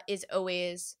 Carla is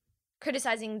always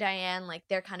criticizing Diane, like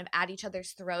they're kind of at each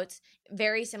other's throats,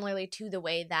 very similarly to the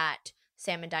way that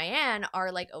Sam and Diane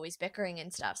are like always bickering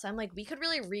and stuff. So I'm like, we could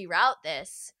really reroute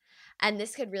this, and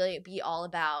this could really be all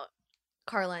about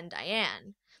Carla and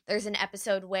Diane. There's an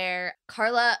episode where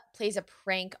Carla plays a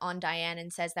prank on Diane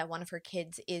and says that one of her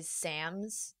kids is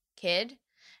Sam's kid,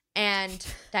 and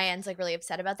Diane's like really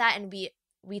upset about that, and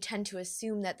we tend to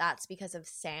assume that that's because of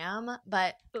Sam,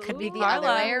 but could be the other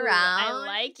Carla. way Ooh, around. I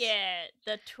like it.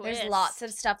 The twist. There's lots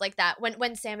of stuff like that.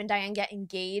 When Sam and Diane get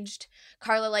engaged,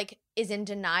 Carla like is in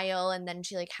denial, and then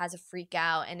she like has a freak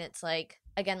out, and it's like,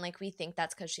 again, like we think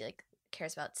that's because she like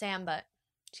cares about Sam, but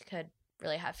she could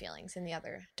really have feelings in the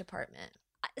other department.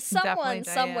 someone Diane.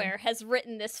 somewhere has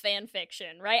written this fan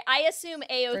fiction, right? I assume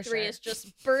AO3 sure. is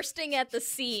just bursting at the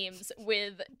seams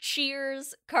with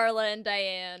Cheers, Carla, and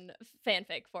Diane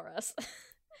fanfic for us.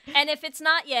 And if it's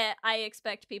not yet, I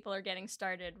expect people are getting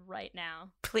started right now.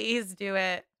 Please do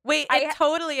it. Wait, I it ha-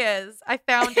 totally is. I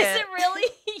found Is it it. really?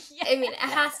 I mean, it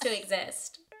has to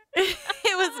exist.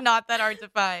 It was not that hard to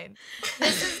find.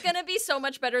 This is gonna be so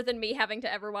much better than me having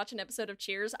to ever watch an episode of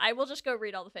Cheers. I will just go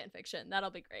read all the fanfiction. That'll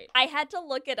be great. I had to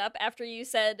look it up after you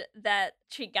said that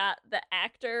she got the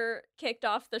actor kicked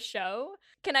off the show.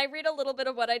 Can I read a little bit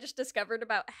of what I just discovered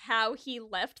about how he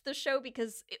left the show?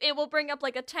 Because it will bring up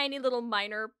like a tiny little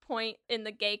minor point in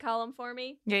the gay column for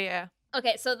me. Yeah.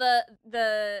 Okay, so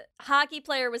the hockey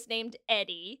player was named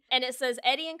Eddie, and it says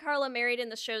Eddie and Carla married in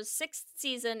the show's 6th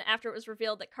season after it was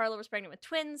revealed that Carla was pregnant with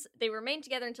twins. They remained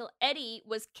together until Eddie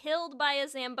was killed by a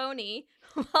Zamboni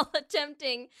while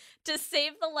attempting to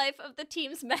save the life of the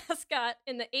team's mascot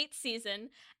in the 8th season.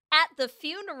 At the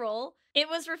funeral, it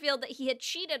was revealed that he had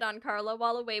cheated on Carla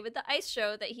while away with the ice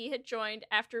show that he had joined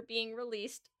after being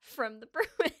released from the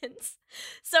Bruins.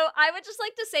 So I would just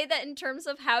like to say that in terms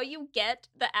of how you get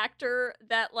the actor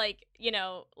that, like, you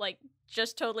know, like,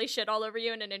 just totally shit all over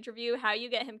you in an interview, how you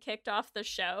get him kicked off the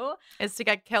show. Is to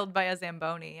get killed by a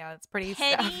Zamboni. Yeah, it's pretty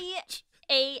Petty savage.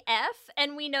 AF,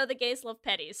 and we know the gays love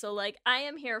petty, so like I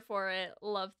am here for it.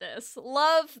 Love this.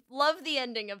 Love the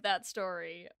ending of that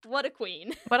story. What a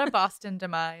queen. What a Boston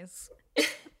demise.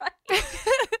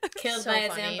 Killed So by a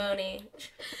funny. Zamboni.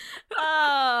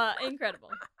 Incredible.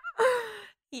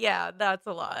 Yeah, that's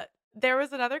a lot. There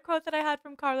was another quote that I had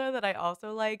from Carla that I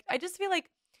also liked. I just feel like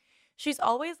she's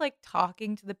always like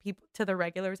talking to the people, to the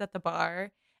regulars at the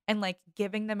bar, and like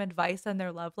giving them advice on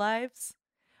their love lives,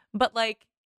 but like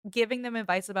giving them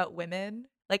advice about women.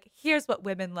 Like, here's what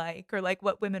women like, or like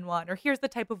what women want, or here's the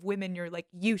type of women you're like,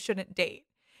 you shouldn't date.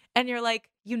 And you're like,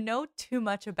 you know too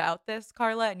much about this,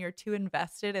 Carla, and you're too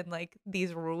invested in like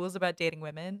these rules about dating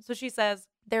women. So she says,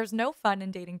 there's no fun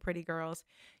in dating pretty girls.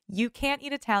 You can't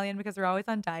eat Italian because they're always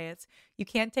on diets. You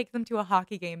can't take them to a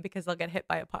hockey game because they'll get hit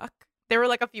by a puck. There were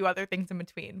like a few other things in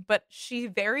between, but she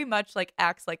very much like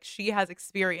acts like she has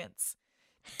experience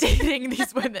dating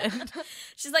these women.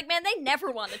 She's like, man, they never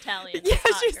want Italians. Yeah,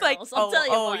 hot she's like, girls. I'll tell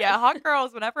you what. yeah, hot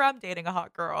girls. Whenever I'm dating a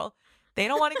hot girl, they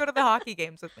don't want to go to the hockey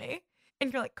games with me.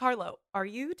 And you're like, Carlo, are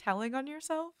you telling on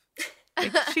yourself?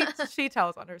 Like, she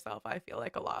tells on herself, I feel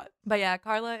like, a lot. But yeah,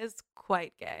 Carla is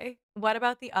quite gay. What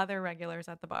about the other regulars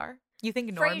at the bar? You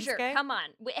think Norm's Frasier, gay? come on.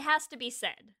 It has to be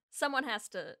said. Someone has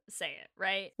to say it,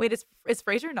 right? Wait, is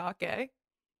Frasier not gay?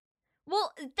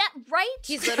 Well, that, right?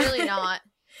 He's literally not.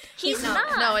 He's no,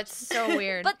 not. No, it's so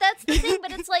weird. But that's the thing.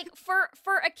 But it's like for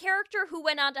a character who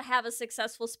went on to have a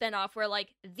successful spinoff where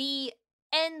like the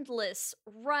endless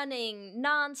running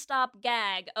nonstop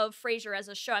gag of Frasier as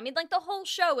a show. I mean, like the whole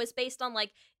show is based on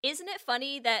like, isn't it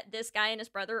funny that this guy and his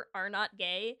brother are not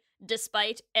gay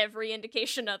despite every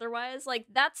indication otherwise? Like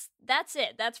that's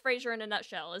it. That's Frasier in a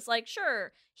nutshell. It's like,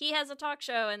 sure, he has a talk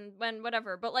show and when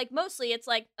whatever, but like mostly it's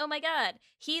like, oh my god,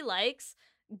 he likes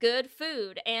good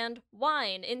food and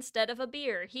wine instead of a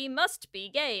beer. He must be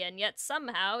gay, and yet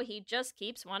somehow he just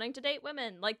keeps wanting to date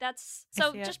women. Like that's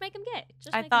so. see it. Just make him gay.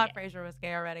 Just I make thought him gay. Frasier was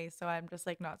gay already, so I'm just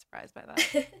like not surprised by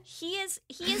that. He is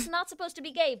not supposed to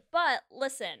be gay. But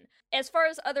listen, as far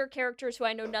as other characters who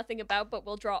I know nothing about, but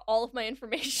will draw all of my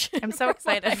information. I'm so from what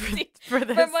excited I've seen- for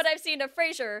this. From what I've seen of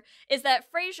Frasier, is that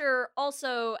Frasier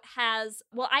also has,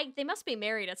 well, they must be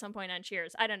married at some point on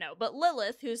Cheers. I don't know. But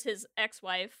Lilith, who's his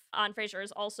ex-wife on Frasier,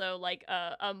 is also like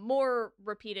a more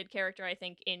repeated character, I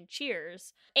think, in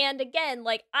Cheers. And again,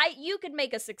 like you could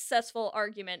make a successful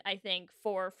argument, I think,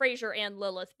 for Frasier and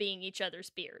Lilith being each other's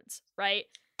beards, right?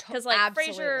 Because like Frasier,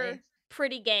 Absolutely.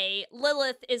 pretty gay.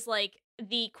 Lilith is like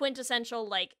the quintessential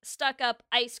like stuck up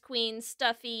ice queen,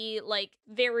 stuffy, like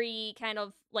very kind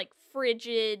of like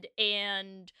frigid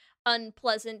and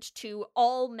unpleasant to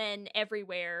all men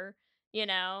everywhere, you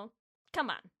know? Come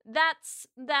on. That's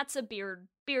a beard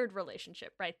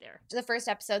relationship right there. The first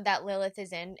episode that Lilith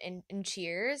is in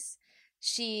Cheers,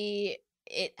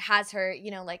 it has her,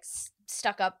 you know, like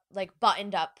stuck up, like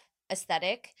buttoned up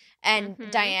aesthetic, and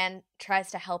Mhm. Diane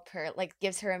tries to help her, like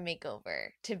gives her a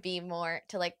makeover to be more,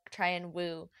 to like try and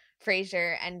woo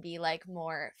Frasier and be like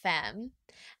more femme.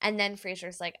 And then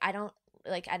Frasier's like, I don't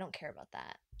care about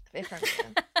that from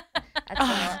you.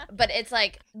 But it's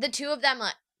like the two of them,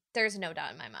 like, there's no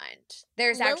doubt in my mind.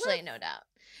 There's actually Lilith? no doubt.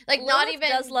 Like Lilith not even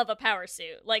does love a power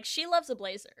suit. Like she loves a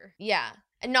blazer. Yeah.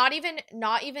 And not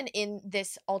even in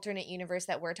this alternate universe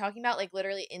that we're talking about, like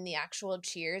literally in the actual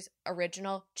Cheers,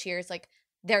 original Cheers, like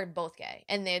they're both gay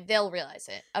and they'll realize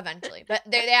it eventually. But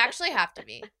they actually have to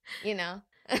be, you know?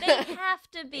 They have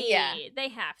to be. Yeah. They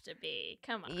have to be.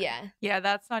 Come on. Yeah. Yeah,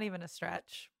 that's not even a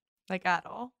stretch, like at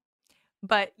all.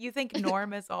 But you think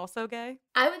Norm is also gay?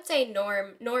 I would say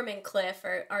Norm and Cliff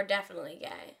are definitely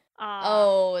gay. Aw.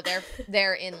 Oh,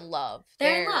 they're in love.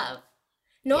 They're in love.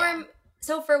 Norm,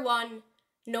 so for one,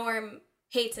 Norm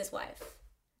hates his wife.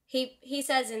 He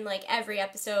says in like every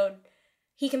episode,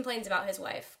 he complains about his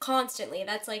wife constantly.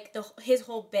 That's like his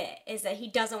whole bit is that he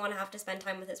doesn't want to have to spend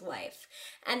time with his wife.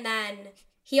 And then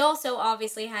he also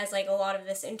obviously has like a lot of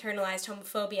this internalized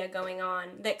homophobia going on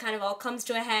that kind of all comes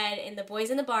to a head in the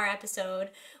Boys in the Bar episode,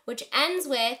 which ends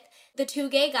with the two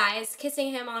gay guys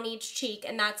kissing him on each cheek,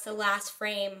 and that's the last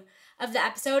frame of the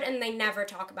episode, and they never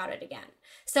talk about it again.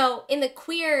 So in the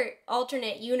queer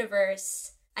alternate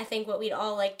universe, I think what we'd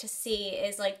all like to see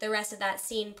is like the rest of that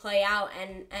scene play out,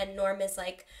 and Norm is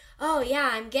like, oh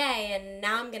yeah, I'm gay, and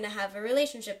now I'm gonna have a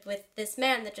relationship with this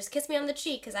man that just kissed me on the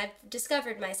cheek because I've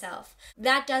discovered myself.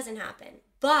 That doesn't happen.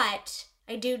 But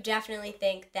I do definitely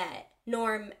think that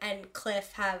Norm and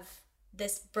Cliff have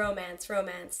this romance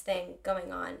thing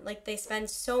going on. Like, they spend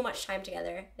so much time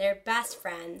together. They're best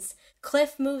friends.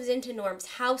 Cliff moves into Norm's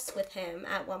house with him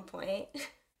at one point.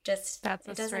 Just, That's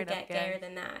a it doesn't straight up get gay. gayer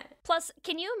than that. Plus,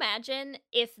 can you imagine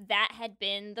if that had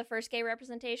been the first gay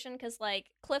representation? Because, like,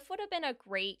 Cliff would have been a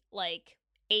great, like,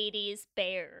 80s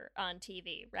bear on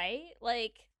TV, right?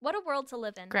 Like, what a world to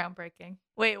live in. Groundbreaking.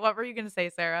 Wait, what were you going to say,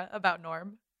 Sarah, about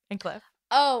Norm and Cliff?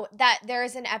 Oh, that there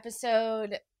is an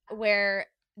episode where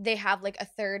they have like a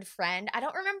third friend. I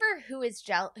don't remember who is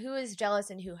jealous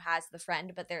and who has the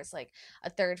friend, but there's like a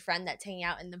third friend that's hanging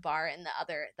out in the bar, and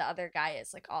the other guy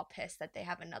is like all pissed that they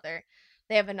have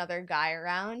another guy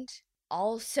around.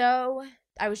 Also,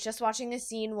 I was just watching a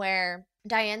scene where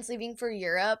Diane's leaving for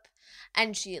Europe,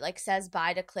 and she like says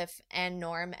bye to Cliff and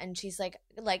Norm, and she's like,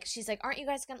 aren't you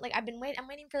guys gonna, like, I'm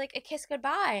waiting for like a kiss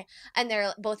goodbye, and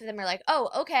they're both of them are like, oh,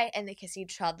 okay, and they kiss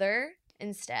each other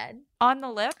instead On the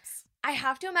lips? I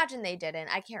have to imagine they didn't.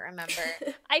 I can't remember.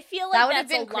 I feel That like would have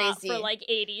that's been a lot crazy. for, like,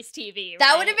 80s TV,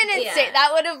 That right? would have been insane. Yeah.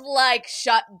 That would have like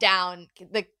shut down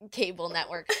the cable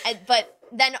network. But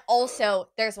then also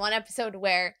there's one episode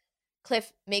where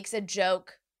Cliff makes a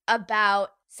joke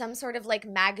about some sort of like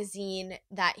magazine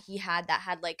that he had that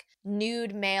had like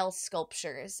nude male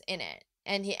sculptures in it.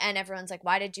 And everyone's like,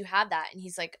 "Why did you have that?" And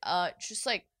he's like, just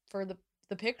like for the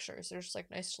pictures. They're just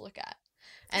like nice to look at."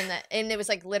 And it was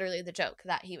like literally the joke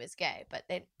that he was gay, but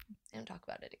they didn't talk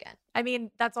about it again. I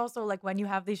mean, that's also like when you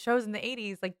have these shows in the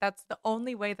 80s, like that's the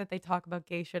only way that they talk about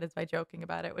gay shit is by joking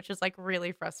about it, which is like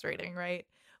really frustrating, right?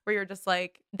 Where you're just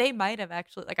like, they might have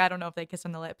actually, like, I don't know if they kissed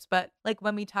on the lips, but like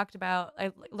when we talked about,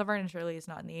 like, Laverne and Shirley is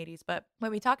not in the 80s, but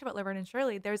when we talked about Laverne and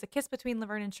Shirley, there's a kiss between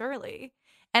Laverne and Shirley.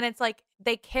 And it's like,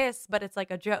 they kiss, but it's like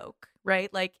a joke,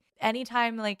 right? Like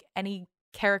anytime like any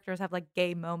characters have like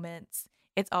gay moments,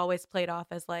 it's always played off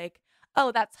as like,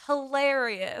 oh, that's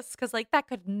hilarious, because like that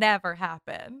could never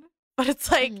happen. But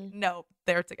it's like, no,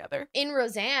 they're together. In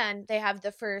Roseanne, they have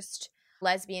the first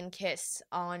lesbian kiss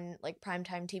on like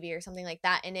primetime TV or something like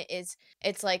that, and it's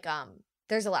like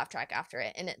there's a laugh track after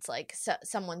it, and it's like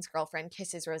someone's girlfriend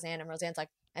kisses Roseanne, and Roseanne's like,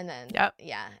 and then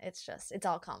yeah, it's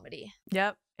all comedy.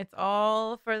 Yep, it's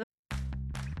all for the.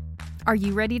 Are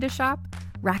you ready to shop?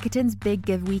 Rakuten's Big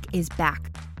Give Week is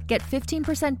back. Get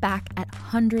 15% back at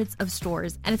hundreds of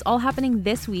stores, and it's all happening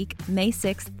this week, May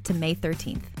 6th to May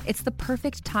 13th. It's the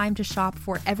perfect time to shop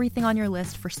for everything on your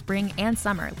list for spring and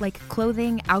summer, like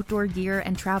clothing, outdoor gear,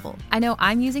 and travel. I know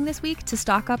I'm using this week to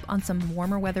stock up on some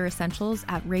warmer weather essentials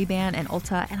at Ray-Ban and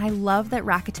Ulta, and I love that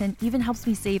Rakuten even helps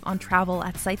me save on travel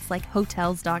at sites like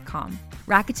Hotels.com.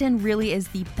 Rakuten really is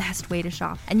the best way to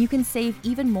shop, and you can save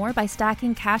even more by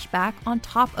stacking cash back on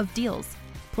top of deals.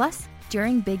 Plus,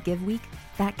 during Big Give Week,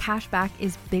 that cash back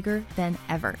is bigger than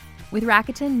ever. With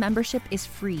Rakuten, membership is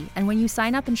free, and when you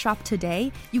sign up and shop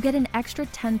today, you get an extra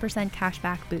 10% cash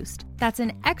back boost. That's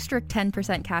an extra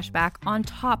 10% cash back on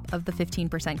top of the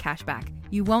 15% cash back.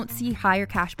 You won't see higher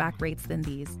cash back rates than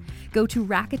these. Go to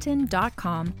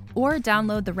Rakuten.com or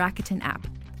download the Rakuten app.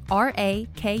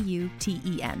 Rakuten.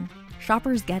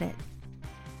 Shoppers get it.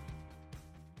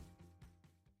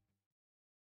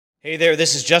 Hey there,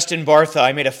 this is Justin Bartha.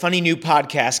 I made a funny new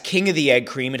podcast, King of the Egg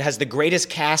Cream. It has the greatest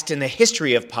cast in the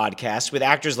history of podcasts with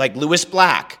actors like Louis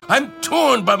Black, I'm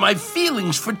torn by my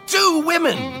feelings for two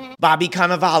women. Bobby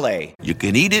Cannavale, You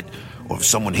can eat it Or if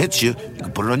someone hits you, you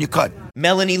can put it on your cut.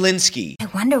 Melanie Linsky, I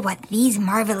wonder what these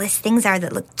marvelous things are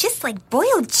that look just like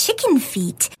boiled chicken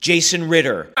feet. Jason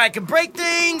Ritter, I can break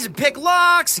things and pick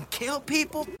locks and kill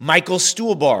people. Michael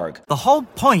Stuhlbarg, The whole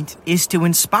point is to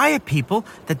inspire people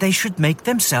that they should make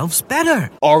themselves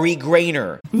better. Ari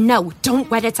Grainer, No,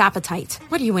 don't whet its appetite.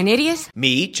 What are you, an idiot?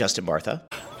 me, Justin Bartha,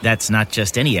 That's not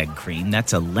just any egg cream,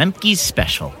 that's a Lemke's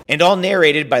special. and all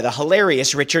narrated by the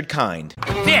hilarious Richard Kind.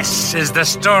 This is the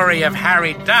story of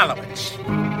Harry Dalowitz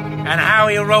and how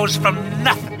he rose from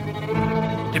nothing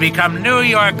to become New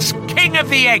York's King of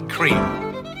the Egg Cream.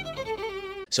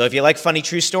 So if you like funny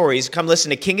true stories, come listen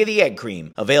to King of the Egg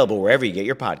Cream, available wherever you get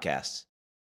your podcasts.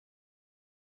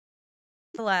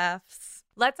 Laughs.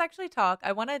 Let's actually talk.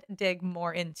 I want to dig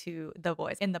more into the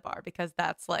boys in the bar because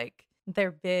that's like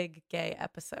their big gay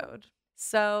episode.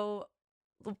 So,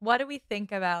 what do we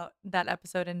think about that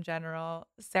episode in general?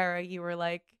 Sarah, you were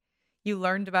like, you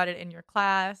learned about it in your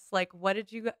class. Like, what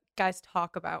did you guys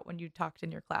talk about when you talked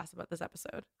in your class about this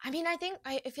episode? I mean, I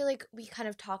feel like we kind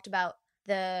of talked about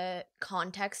the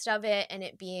context of it and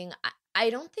it being, I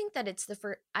don't think that it's the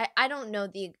first, I don't know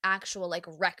the actual like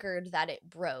record that it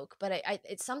broke, but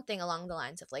it's something along the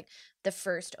lines of like the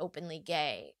first openly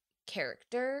gay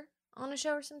character on a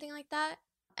show or something like that.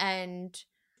 And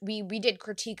we did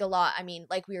critique a lot. I mean,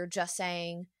 like we were just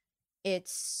saying,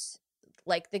 it's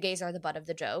like the gays are the butt of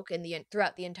the joke and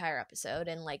throughout the entire episode,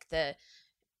 and like the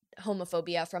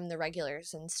homophobia from the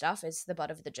regulars and stuff is the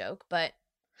butt of the joke. But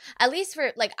at least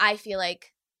for like, I feel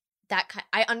like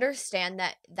I understand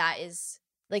that is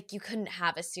like, you couldn't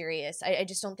have a serious, I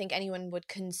just don't think anyone would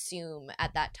consume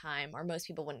at that time, or most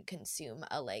people wouldn't consume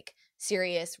a like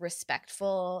serious,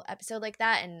 respectful episode like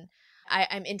that. And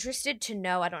I'm interested to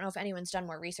know, I don't know if anyone's done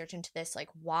more research into this, like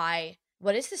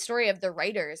what is the story of the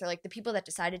writers or like the people that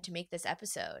decided to make this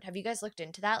episode? Have you guys looked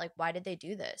into that? Like, why did they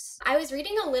do this? I was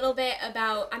reading a little bit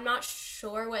about, I'm not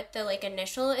sure what the like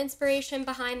initial inspiration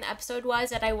behind the episode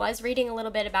was, and I was reading a little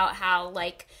bit about how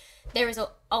like there was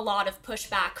a lot of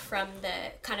pushback from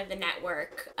the kind of the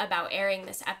network about airing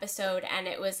this episode, and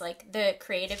it was like the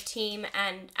creative team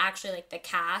and actually like the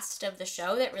cast of the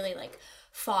show that really like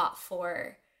fought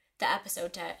for the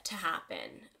episode to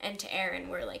happen and to air, and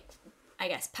were like, I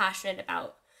guess, passionate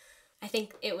about, I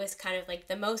think it was kind of like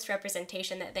the most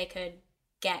representation that they could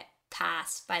get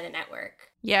passed by the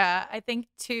network. Yeah, I think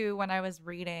too, when I was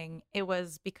reading, it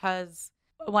was because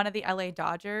one of the LA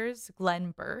Dodgers, Glenn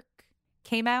Burke,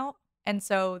 came out. And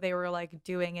so they were like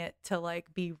doing it to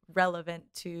like be relevant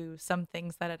to some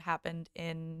things that had happened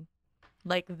in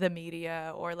like the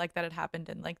media or like that had happened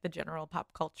in like the general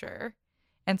pop culture.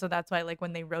 And so that's why like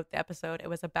when they wrote the episode, it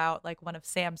was about like one of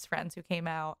Sam's friends who came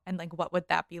out, and like what would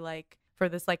that be like for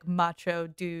this like macho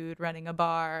dude running a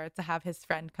bar to have his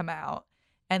friend come out,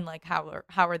 and like how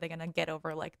are they going to get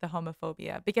over like the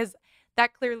homophobia, because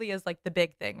that clearly is like the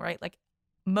big thing, right? Like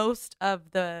most of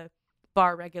the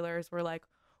bar regulars were like,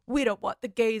 we don't want the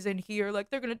gays in here, like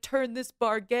they're going to turn this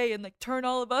bar gay and like turn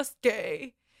all of us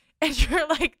gay. And you're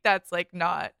like, that's like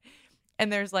not.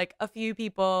 And there's like a few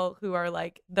people who are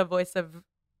like the voice of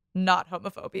not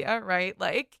homophobia, right?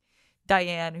 Like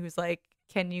Diane, who's like,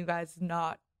 can you guys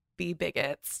not be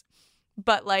bigots?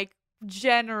 But like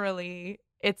generally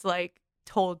it's like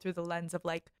told through the lens of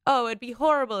like, oh, it'd be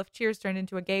horrible if Cheers turned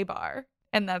into a gay bar.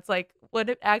 And that's like, would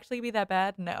it actually be that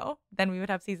bad? No. Then we would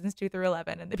have seasons 2 through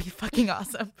 11 and they'd be fucking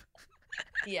awesome.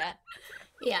 Yeah.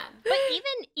 Yeah. But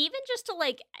even just to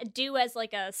like do as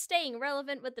like a staying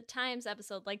relevant with the times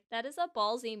episode, like that is a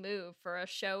ballsy move for a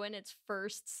show in its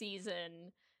first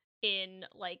season in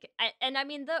like, and I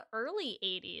mean the early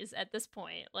 80s at this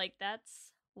point. Like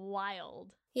that's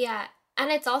wild. Yeah.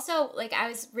 And it's also like, I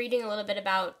was reading a little bit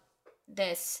about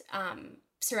this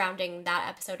surrounding that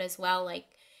episode as well. Like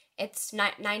it's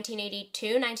 1982,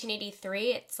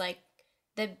 1983. It's like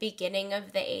the beginning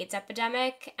of the AIDS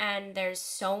epidemic, and there's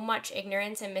so much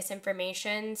ignorance and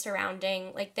misinformation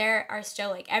surrounding, like there are still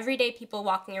like everyday people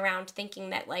walking around thinking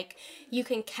that like you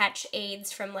can catch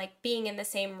AIDS from like being in the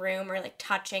same room or like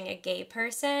touching a gay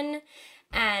person.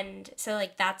 And so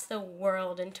like that's the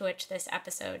world into which this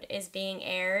episode is being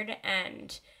aired,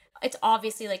 and it's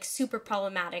obviously like super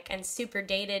problematic and super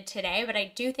dated today, but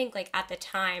I do think like at the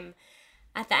time,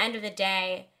 at the end of the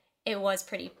day, it was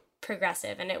pretty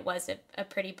progressive and it was a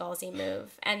pretty ballsy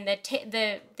move. And the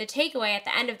takeaway at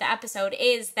the end of the episode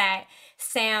is that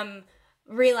Sam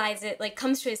realizes, like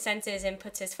comes to his senses and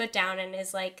puts his foot down and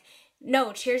is like,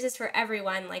 no, Cheers is for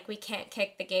everyone. Like we can't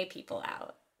kick the gay people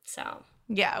out. So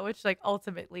yeah, which like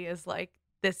ultimately is like,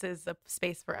 this is a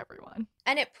space for everyone.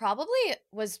 And it probably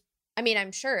was, I mean,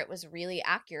 I'm sure it was really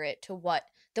accurate to what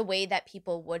the way that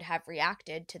people would have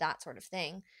reacted to that sort of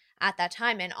thing at that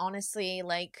time. And honestly,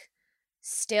 like,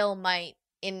 still might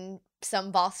in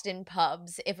some Boston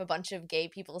pubs if a bunch of gay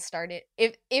people started,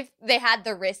 if they had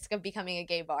the risk of becoming a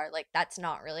gay bar, like, that's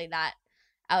not really that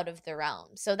out of the realm.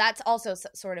 So that's also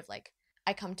sort of like,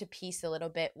 I come to peace a little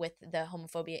bit with the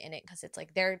homophobia in it, because it's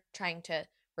like they're trying to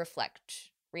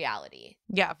reflect reality.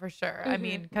 Yeah, for sure. I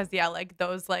mean, because yeah, like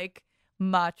those like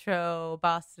macho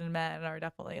Boston men are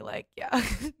definitely like, yeah,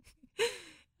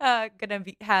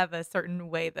 have a certain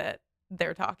way that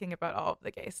they're talking about all of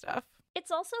the gay stuff.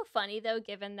 It's also funny though,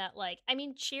 given that, like, I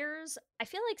mean, Cheers, I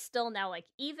feel like still now, like,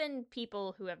 even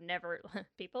people who have never,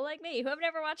 people like me who have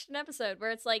never watched an episode,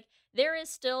 where it's like, there is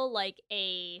still like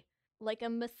a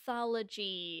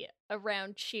mythology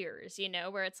around Cheers, you know,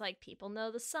 where it's like people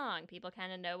know the song, people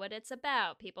kind of know what it's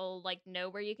about, people like know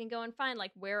where you can go and find,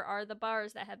 like, where are the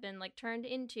bars that have been like turned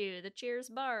into the Cheers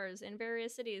bars in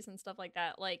various cities and stuff like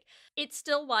that. Like, it's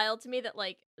still wild to me that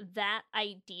like that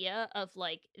idea of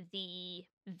like the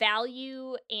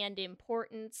value and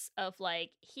importance of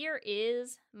like, here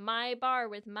is my bar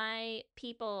with my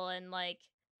people and like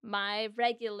my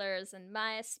regulars and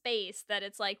my space, that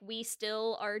it's like we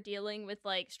still are dealing with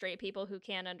like straight people who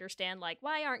can't understand like,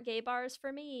 why aren't gay bars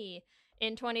for me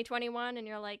in 2021? And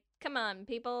you're like, come on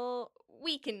people,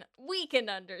 we can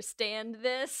understand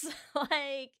this.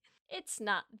 Like, it's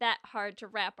not that hard to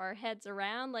wrap our heads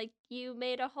around. Like, you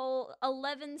made a whole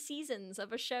 11 seasons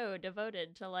of a show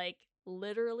devoted to like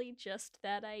literally just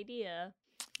that idea.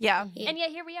 Yeah. And yet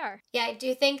here we are. Yeah, I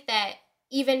do think that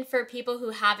even for people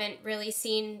who haven't really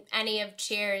seen any of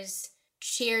Cheers,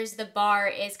 the bar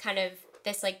is kind of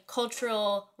this like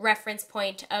cultural reference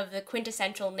point of the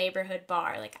quintessential neighborhood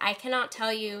bar. Like, I cannot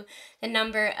tell you the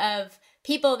number of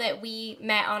people that we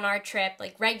met on our trip,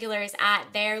 like regulars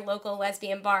at their local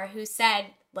lesbian bar, who said,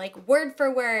 like, word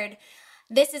for word,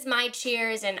 this is my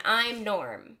Cheers and I'm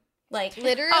Norm. Like,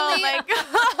 literally. Oh my god.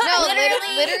 No,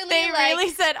 literally. They like, really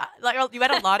said, like, you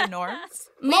had a lot of norms.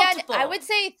 We had, I would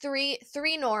say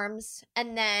three norms,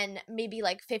 and then maybe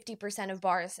like 50% of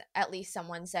bars, at least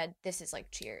someone said, this is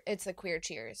like Cheer. It's a queer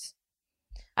Cheers.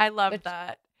 I love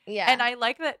that. Yeah. And I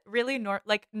like that really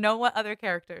like no other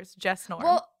characters, just Norm.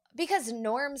 Well, because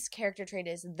Norm's character trait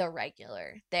is the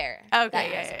regular there. Okay,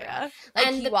 yeah. Like,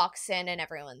 and he walks in and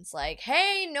everyone's like,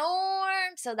 hey,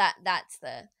 Norm. So that's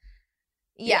the...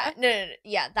 Yeah, no.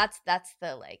 Yeah, that's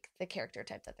the like the character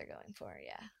type that they're going for.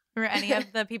 Yeah. Were any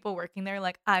of the people working there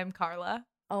like, I'm Carla?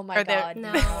 Oh my god,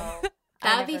 no. I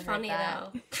That would be never heard funny that.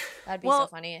 though. That'd be so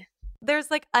funny.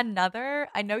 There's like another,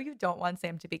 I know you don't want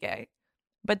Sam to be gay,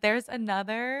 but there's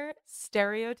another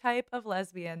stereotype of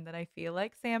lesbian that I feel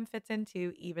like Sam fits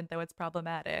into, even though it's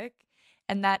problematic.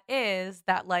 And that is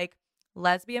that like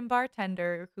lesbian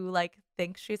bartender who like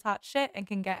thinks she's hot shit and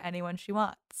can get anyone she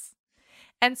wants.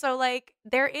 And so, like,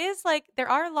 there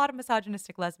are a lot of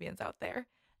misogynistic lesbians out there.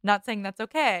 Not saying that's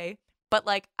okay, but,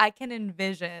 like, I can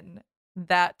envision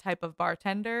that type of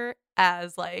bartender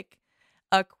as, like,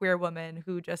 a queer woman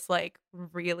who just, like,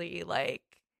 really,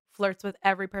 like, flirts with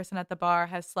every person at the bar,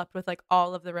 has slept with, like,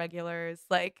 all of the regulars.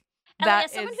 Like, And that like,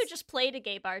 as someone who just played a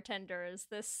gay bartender, is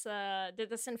this,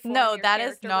 did this inform No, your that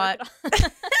is character not. work at all?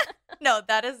 No,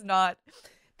 that is not.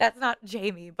 That's not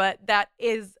Jamie, but that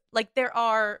is, like, there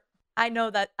are... I know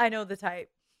the type.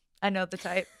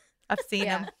 I've seen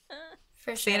him.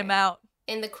 For sure. Seen him out.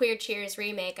 In the Queer Cheers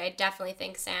remake, I definitely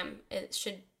think Sam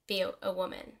should be a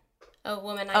woman. A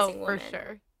womanizing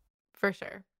woman. For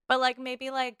sure. But like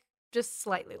maybe like just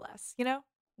slightly less, you know?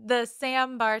 The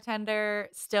Sam bartender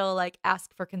still like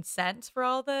ask for consent for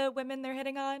all the women they're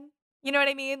hitting on. You know what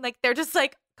I mean? Like they're just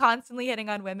like constantly hitting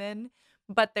on women,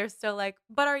 but they're still like,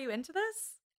 but are you into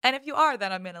this? And if you are,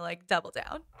 then I'm going to like double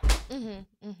down.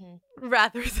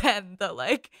 Rather than the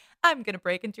like, I'm going to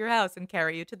break into your house and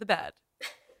carry you to the bed.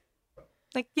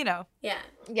 Like, you know.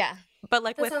 Yeah. But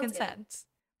like That with sounds consent. good.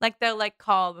 Like they'll like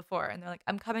call before and they're like,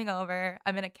 I'm coming over.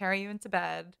 I'm going to carry you into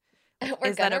bed. We're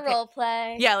Is that gonna okay? role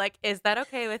play. Yeah, like, is that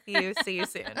okay with you? See you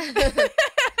soon.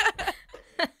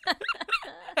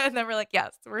 And then we're like,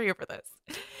 yes, we're here for this.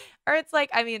 Or it's like,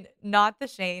 I mean, not the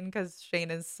Shane, because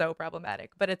Shane is so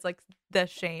problematic, but it's like the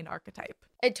Shane archetype.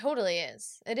 It totally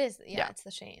is. It is. Yeah, it's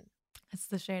the Shane. It's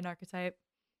the Shane archetype.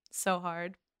 So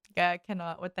hard. Yeah, I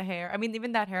cannot with the hair. I mean,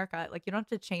 even that haircut, like, you don't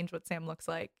have to change what Sam looks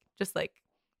like. Just like,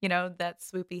 you know, that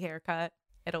swoopy haircut.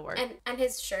 It'll work. And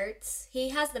his shirts. He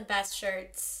has the best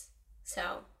shirts.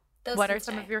 So those What can are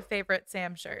some stay. of your favorite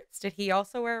Sam shirts? Did he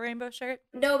also wear a rainbow shirt?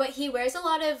 No, but he wears a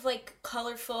lot of like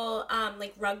colorful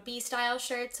like rugby style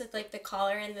shirts with like the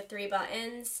collar and the 3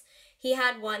 buttons. He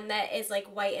had one that is like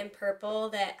white and purple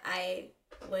that I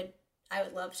would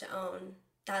love to own.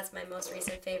 That's my most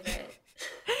recent favorite.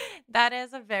 That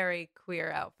is a very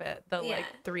queer outfit. The Yeah.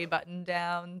 3-button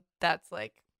down. That's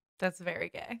very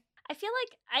gay. I feel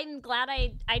like I'm glad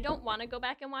I don't want to go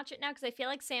back and watch it now because I feel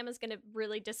like Sam is going to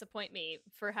really disappoint me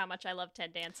for how much I love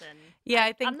Ted Danson. Yeah,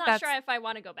 I think I'm not sure if I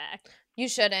want to go back. You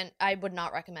shouldn't. I would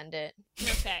not recommend it.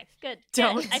 Okay, good.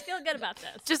 Don't. Good. I feel good about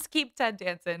this. Just keep Ted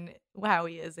Danson how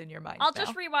he is in your mind. I'll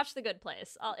just rewatch The Good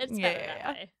Place. It's better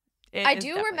that way. I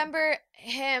do remember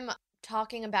him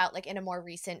talking about, like, in a more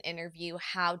recent interview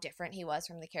how different he was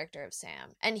from the character of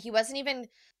Sam. And he wasn't even,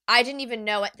 I didn't even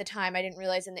know at the time, I didn't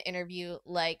realize in the interview,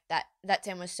 like, that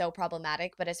Sam was so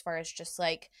problematic, but as far as just,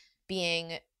 like,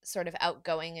 being sort of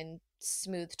outgoing and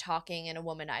smooth talking and a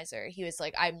womanizer, he was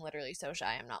like, I'm literally so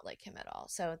shy, I'm not like him at all.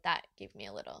 So that gave me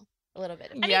a little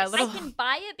bit of I can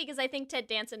buy it because I think Ted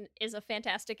Danson is a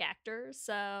fantastic actor,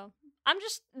 so I'm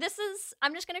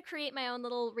just gonna create my own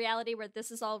little reality where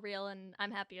this is all real and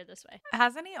I'm happier this way.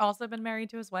 Hasn't he also been married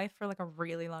to his wife for like a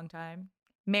really long time?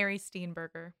 Mary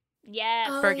Steenburgen. Yes.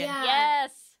 Oh, Bergen. yeah.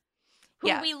 Yes. Who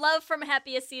Yeah. we love from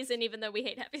Happiest Season, even though we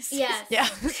hate Happiest Season.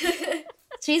 Yes. Yeah.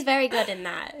 She's very good in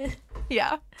that.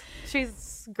 Yeah.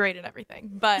 She's great in everything.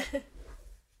 But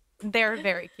they're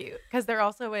very cute because they're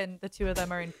also the two of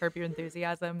them are in Curb Your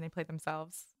Enthusiasm. They play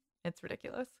themselves. It's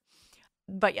ridiculous.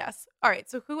 But yes. All right.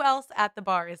 So who else at the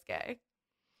bar is gay?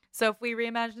 So if we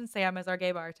reimagine Sam as our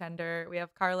gay bartender, we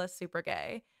have Carla super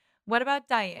gay. What about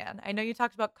Diane? I know you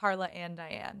talked about Carla and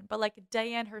Diane, but like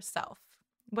Diane herself,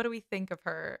 what do we think of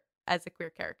her as a queer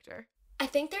character? I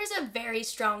think there's a very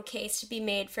strong case to be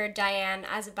made for Diane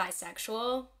as a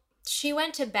bisexual. She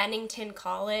went to Bennington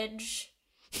College.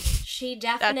 She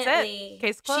definitely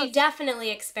Case closed. She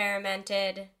definitely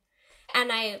experimented.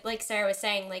 And I, like Sarah was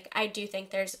saying, like, I do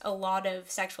think there's a lot of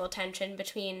sexual tension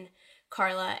between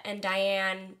Carla and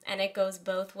Diane, and it goes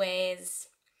both ways.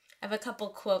 I have a couple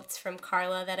quotes from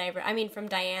Carla from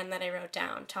Diane that I wrote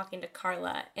down talking to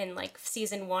Carla in like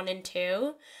season 1 and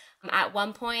 2. At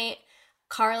one point,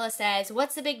 Carla says,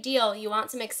 "What's the big deal? You want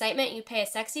some excitement? You pay a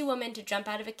sexy woman to jump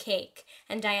out of a cake."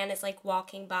 And Diane is like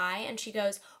walking by and she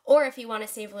goes, "Or if you want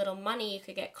to save a little money, you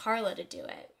could get Carla to do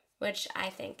it," which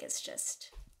I think is just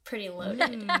pretty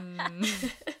loaded.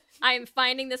 I am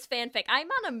finding this fanfic. I'm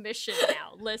on a mission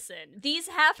now. Listen, these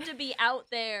have to be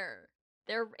out there.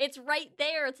 It's right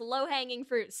there. It's low-hanging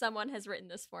fruit. Someone has written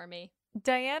this for me.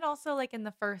 Diane also, like in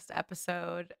the first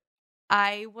episode,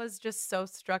 I was just so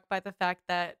struck by the fact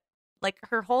that like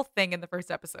her whole thing in the first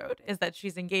episode is that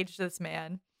she's engaged to this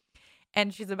man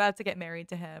and she's about to get married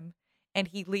to him and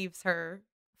he leaves her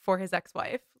for his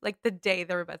ex-wife like the day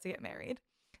they're about to get married.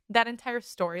 That entire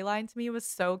storyline to me was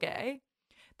so gay.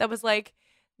 That was like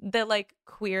the like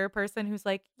queer person who's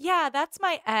like, yeah, that's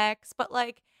my ex, but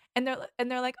like and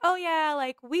they're like, oh yeah,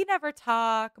 like we never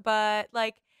talk, but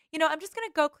like, you know, I'm just gonna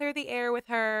go clear the air with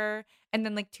her. And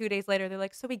then like 2 days later, they're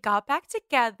like, so we got back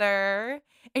together.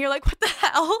 And you're like, what the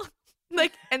hell?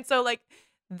 Like, and so like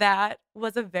that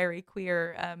was a very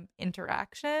queer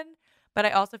interaction. But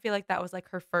I also feel like that was like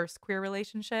her first queer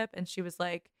relationship. And she was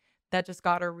like, that just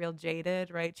got her real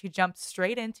jaded, right? She jumped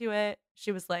straight into it.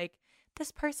 She was like,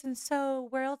 this person's so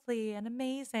worldly and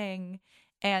amazing.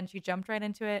 And she jumped right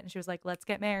into it and she was like, let's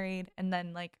get married. And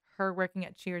then like her working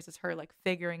at Cheers is her like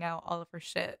figuring out all of her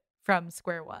shit from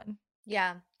square one.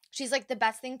 Yeah. She's like, the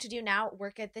best thing to do now,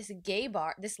 work at this gay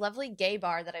bar, this lovely gay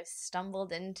bar that I've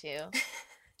stumbled into.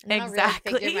 And Exactly. I'll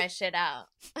really figure my shit out.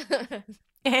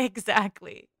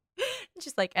 Exactly.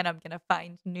 She's like, and I'm going to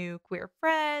find new queer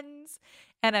friends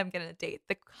and I'm going to date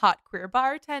the hot queer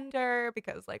bartender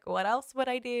because like, what else would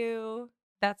I do?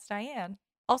 That's Diane.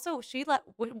 Also,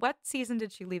 what season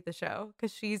did she leave the show?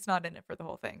 Because she's not in it for the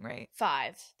whole thing, right?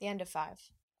 5. The end of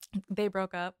 5. They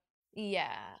broke up.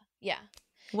 Yeah. Yeah.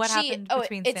 What happened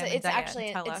between Sam and Diane?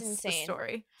 Actually, Tell us insane. the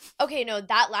story. Okay, no,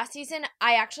 that last season,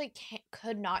 I actually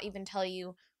could not even tell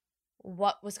you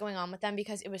what was going on with them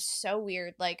because it was so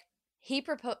weird. Like, he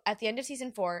proposed at the end of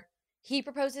season 4. He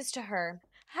proposes to her.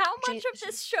 How much of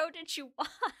this show did you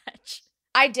watch?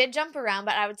 I did jump around,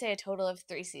 but I would say a total of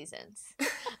 3 seasons.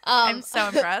 I'm so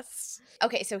impressed.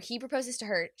 Okay, so he proposes to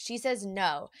her. She says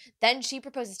no. Then she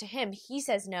proposes to him. He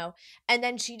says no. And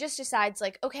then she just decides,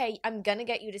 like, okay, I'm going to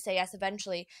get you to say yes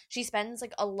eventually. She spends,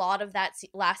 like, a lot of that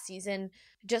last season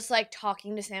just, like,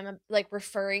 talking to Sam, like,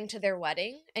 referring to their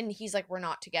wedding. And he's like, we're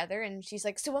not together. And she's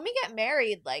like, so when we get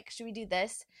married, like, should we do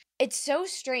this? It's so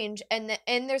strange. And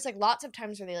there's, like, lots of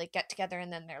times where they, like, get together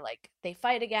and then they're, like, they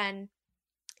fight again.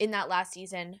 In that last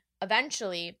season,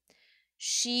 eventually,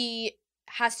 she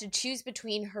has to choose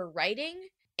between her writing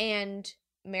and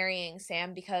marrying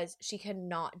Sam because she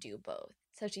cannot do both.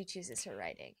 So she chooses her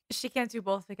writing. She can't do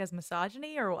both because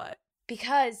misogyny or what?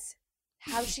 Because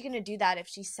how's she going to do that if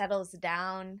she settles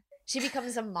down? She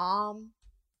becomes a mom.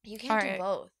 You can't do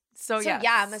both. So yes.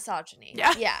 yeah, misogyny.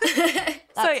 Yeah. Yeah. That's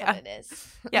yeah. what it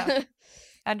is. Yeah.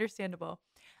 Understandable.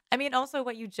 I mean, also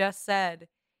what you just said,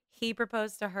 he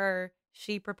proposed to her,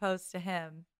 she proposed to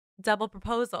him. Double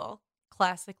proposal.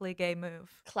 Classically gay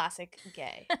move. Classic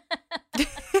gay.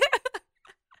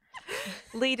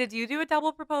 Lee, did you do a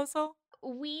double proposal?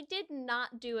 We did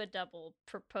not do a double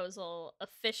proposal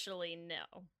officially,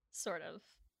 no. Sort of.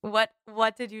 What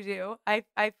did you do?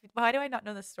 Why do I not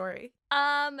know the story?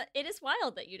 It is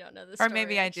wild that you don't know this Or story.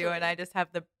 maybe I do, and actually. I just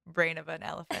have the brain of an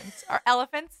elephant.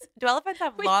 Do elephants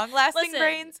have long-lasting listen.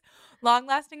 brains?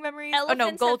 Long-lasting memories? Elephants oh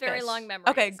no, goldfish. have very long memories.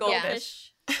 Okay,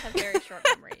 goldfish. Goldfish have very short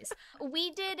memories.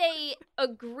 We did a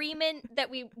agreement that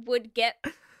we would get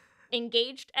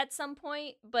engaged at some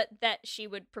point, but that she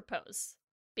would propose.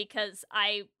 Because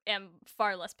I am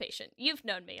far less patient. You've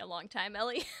known me a long time,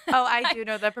 Ellie. Oh, I do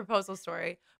know the proposal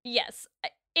story. Yes.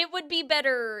 It would be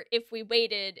better if we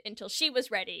waited until she was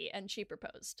ready and she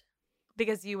proposed.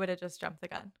 Because you would have just jumped the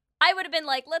gun. I would have been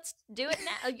like, let's do it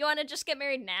now. You want to just get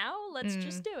married now? Let's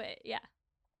just do it. Yeah.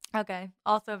 Okay.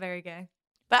 Also very gay.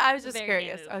 But I was just Very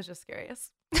curious. gay I was just curious.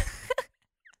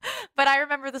 But I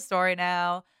remember the story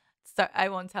now. So I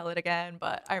won't tell it again,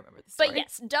 but I remember the story. But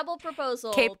yes, double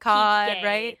proposal. Cape peak Cod, gay,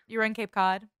 right? You were in Cape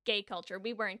Cod? Gay culture.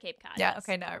 We were in Cape Cod. Yeah, yes.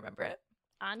 okay, now I remember it.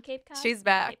 On Cape Cod? She's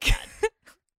back. Cape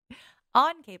Cod.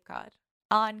 On Cape Cod.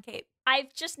 On Cape.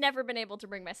 I've just never been able to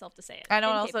bring myself to say it. I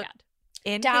know, In also Cape Cod.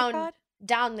 in Down, Cape Cod?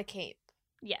 down the Cape.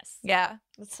 Yes. Yeah.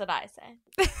 That's what I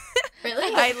say.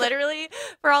 Really? I literally,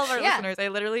 for all of our Yeah. listeners, I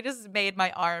literally just made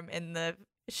my arm in the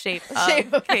shape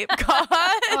of Cape Cod.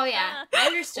 Oh yeah, I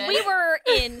understood. We were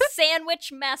in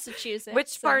Sandwich, Massachusetts.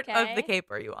 Which part of okay? the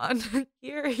Cape are you on?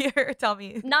 Here, tell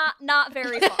me. Not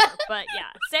very far, but yeah.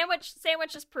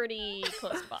 Sandwich is pretty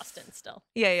close to Boston still.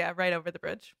 Yeah, right over the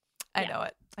bridge. I Yeah. know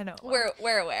it. I know it well.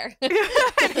 We're aware.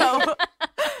 I know.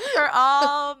 For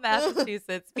all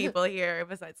Massachusetts people here,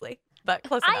 besides Lee. But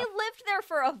close I enough. lived there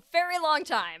for a very long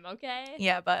time, okay?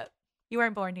 Yeah, but you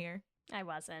weren't born here. I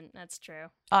wasn't. That's true.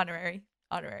 Honorary.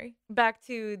 Back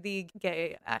to the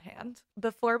gay at hand.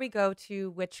 Before we go to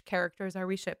which characters are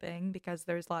we shipping, because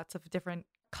there's lots of different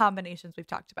combinations we've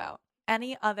talked about.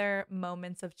 Any other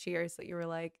moments of Cheers that you were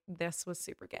like, this was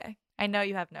super gay? I know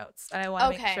you have notes, and I want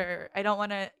to make sure. I don't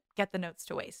want to get the notes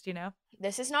to waste, you know?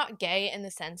 This is not gay in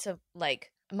the sense of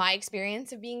like my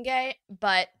experience of being gay,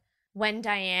 but when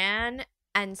Diane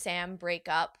and Sam break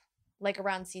up, like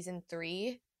around season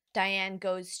 3, Diane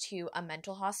goes to a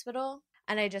mental hospital.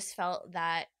 And I just felt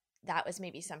that was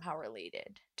maybe somehow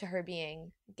related to her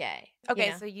being gay. Okay,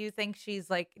 you know? so you think she's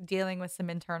like dealing with some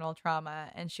internal trauma,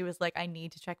 and she was like, I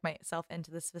need to check myself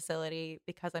into this facility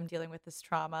because I'm dealing with this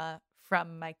trauma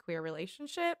from my queer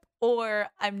relationship, or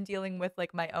I'm dealing with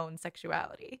like my own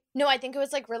sexuality? No, I think it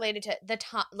was like related to the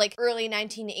time, like early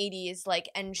 1980s, like,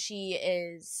 and she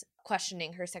is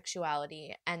questioning her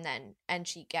sexuality, and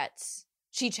she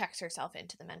checks herself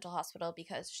into the mental hospital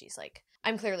because she's like,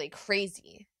 I'm clearly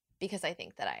crazy because I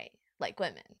think that I like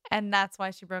women. And that's why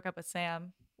she broke up with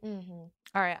Sam. Mm-hmm. All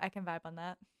right, I can vibe on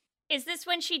that. Is this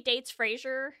when she dates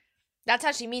Frasier? That's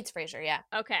how she meets Frasier, yeah.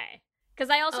 Okay. Because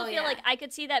I also feel yeah. like I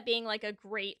could see that being like a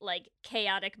great like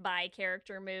chaotic bi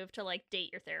character move to like date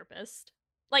your therapist.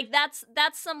 Like that's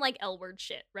some like L word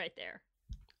shit right there.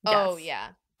 Oh,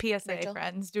 Yes. yeah. PSA, Rachel?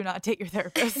 friends, do not date your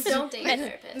therapist. Don't date your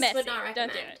therapist. Messy. Would not Don't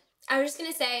recommend. do it. I was just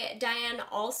gonna say, Diane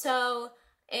also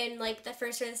in like the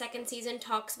first or the second season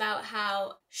talks about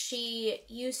how she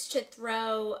used to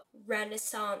throw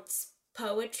Renaissance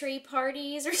poetry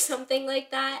parties or something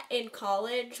like that in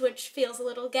college, which feels a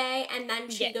little gay. And then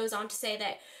she goes on to say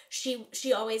that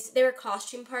she always, they were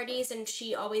costume parties and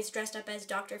she always dressed up as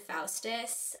Dr.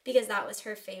 Faustus because that was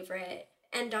her favorite.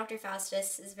 And Dr.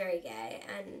 Faustus is very gay,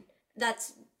 and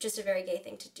that's just a very gay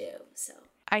thing to do. So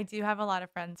I do have a lot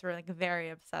of friends who are like very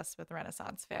obsessed with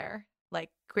Renaissance Fair, like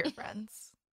queer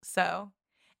friends. So,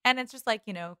 and it's just like,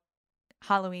 you know,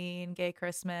 Halloween, gay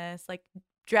Christmas, like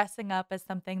dressing up as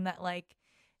something that like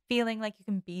feeling like you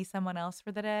can be someone else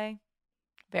for the day.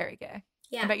 Very gay.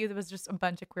 yeah, I bet you there was just a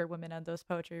bunch of queer women at those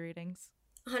poetry readings.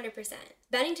 100%.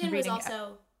 Bennington was Reading it.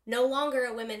 also no longer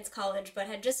a women's college, but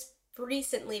had just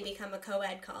recently become a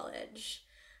co-ed college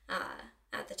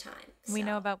at the time. We So,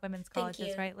 know about women's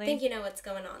colleges, right, I Lee? think you know what's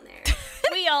going on there.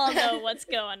 We all know what's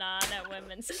going on at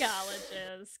women's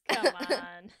colleges. Come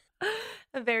on.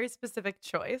 A very specific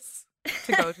choice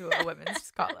to go to a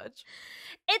women's college.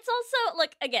 It's also,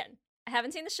 like, again, I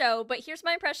haven't seen the show, but here's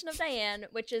my impression of Diane,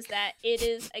 which is that it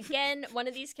is, again, one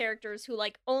of these characters who,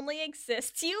 like, only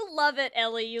exists. You love it,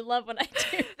 Ellie. You love when I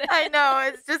do this. I know.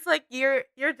 It's just like you're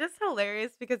just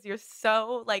hilarious because you're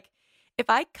so like if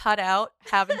I cut out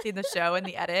haven't seen the show in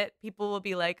the edit, people will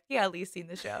be like, yeah, Ellie's seen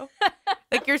the show.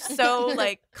 Like you're so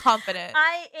like confident.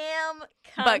 I am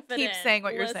confident. But keep saying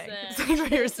what you're saying. Keep saying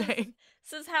what you're saying.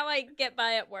 This is how I get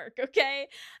by at work, okay?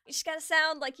 You just gotta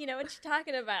sound like you know what you're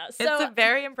talking about. So, it's a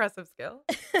very impressive skill.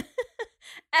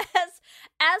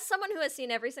 As someone who has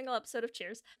seen every single episode of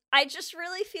Cheers, I just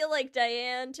really feel like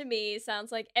Diane, to me,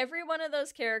 sounds like every one of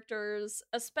those characters,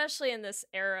 especially in this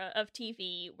era of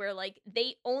TV, where, like,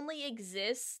 they only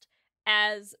exist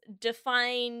as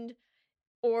defined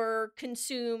or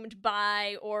consumed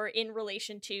by or in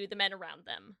relation to the men around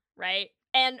them, right?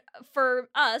 And for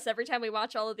us, every time we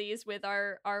watch all of these with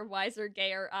our wiser,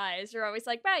 gayer eyes, you're always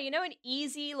like, wow, you know, an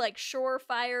easy, like,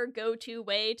 surefire go-to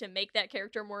way to make that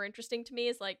character more interesting to me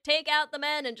is, like, take out the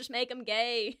men and just make them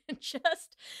gay.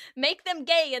 Just make them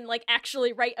gay and, like,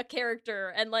 actually write a character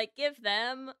and, like, give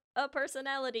them a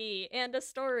personality and a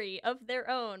story of their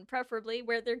own, preferably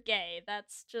where they're gay.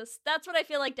 That's what I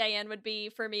feel like Diane would be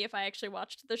for me if I actually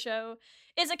watched the show,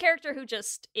 is a character who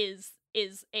just is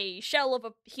a shell of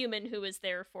a human who is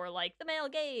there for, like, the male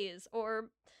gaze, or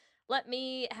let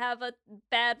me have a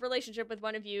bad relationship with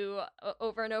one of you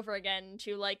over and over again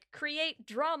to, like, create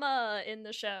drama in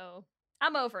the show.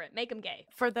 I'm over it. Make them gay.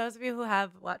 For those of you who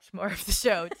have watched more of the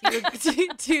show,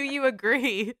 do you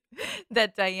agree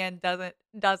that Diane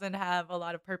doesn't have a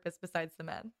lot of purpose besides the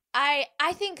men? I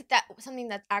think that something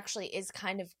that actually is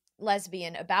kind of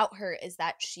lesbian about her is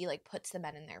that she, like, puts the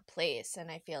men in their place, and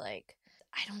I feel like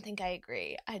I don't think I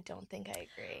agree.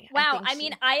 Wow, I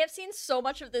mean, I have seen so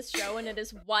much of this show, and it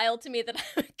is wild to me that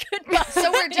I could.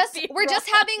 So we're just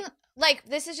having, like,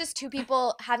 this is just two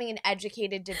people having an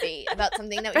educated debate about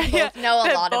something that we both know a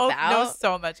lot about. Know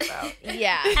so much about.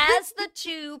 Yeah. As the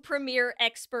two premier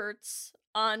experts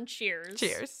on Cheers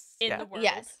in the world.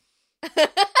 Yes.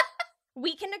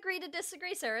 We can agree to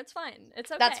disagree, Sarah. It's fine. It's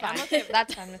okay. That's fine. I'm okay with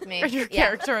That's fine with me. Or your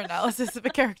character analysis of a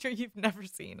character you've never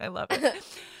seen. I love it.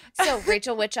 So,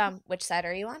 Rachel, which side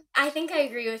are you on? I think I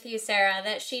agree with you, Sarah,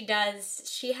 that she has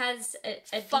a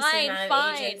decent amount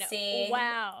of agency.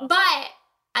 Wow. But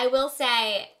I will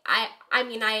say,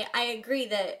 I agree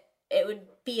that it would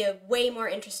be a way more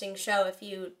interesting show if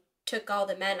you took all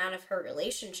the men out of her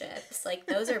relationships. Like,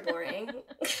 those are boring.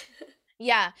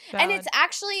 Yeah. Valid. And it's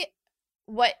actually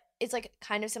what is, like,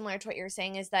 kind of similar to what you're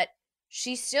saying is that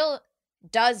she still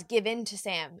does give in to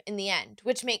Sam in the end,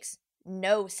 which makes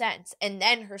no sense. And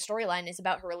then her storyline is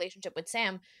about her relationship with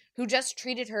Sam, who just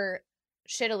treated her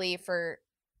shittily for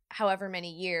however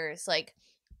many years. Like,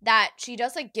 that she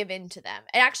does, like, give in to them.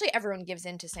 And actually everyone gives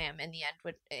in to Sam in the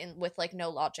end with like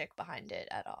no logic behind it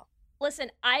at all.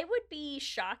 Listen, I would be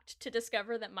shocked to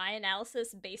discover that my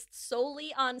analysis based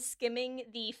solely on skimming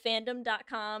the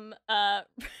fandom.com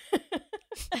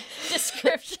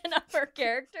description of her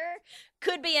character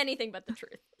could be anything but the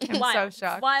truth. I'm so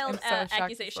shocked. Wild I'm so shocked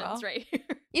accusations right here.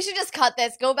 You should just cut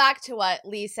this. Go back to what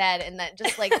Lee said and then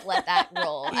just, like, let that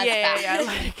roll. As Yeah.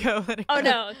 Let it go. Oh,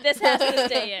 no. This has to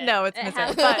stay in. No, it's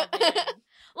missing. But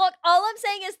look, all I'm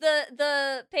saying is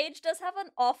the page does have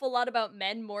an awful lot about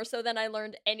men, more so than I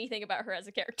learned anything about her as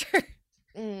a character.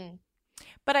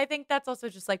 But I think that's also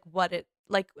just, like, what it,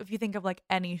 like, if you think of, like,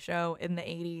 any show in the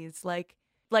 80s, like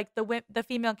the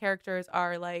female characters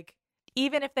are, like,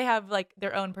 even if they have, like,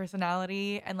 their own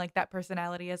personality and, like, that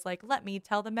personality is, like, let me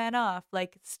tell the men off,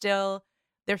 like, still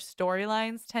their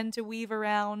storylines tend to weave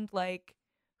around, like,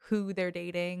 who they're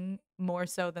dating more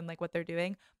so than, like, what they're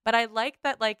doing. But I like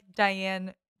that, like,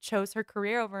 Diane chose her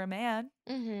career over a man.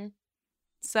 Mm-hmm.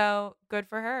 So good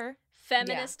for her.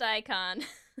 Feminist icon.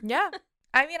 Yeah.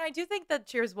 I mean, I do think that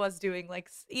Cheers was doing, like,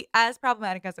 as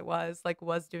problematic as it was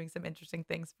doing some interesting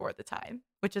things for the time,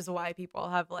 which is why people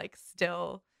have, like,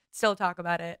 still talk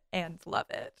about it and love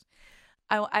it.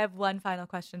 I have one final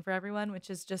question for everyone, which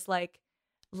is just, like,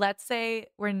 let's say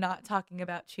we're not talking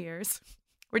about Cheers.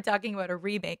 We're talking about a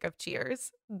remake of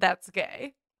Cheers that's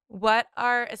gay. What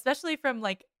are, especially from,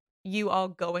 like, you all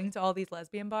going to all these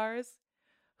lesbian bars,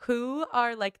 who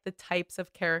are, like, the types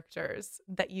of characters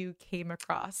that you came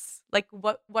across? Like,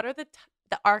 what are the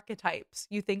archetypes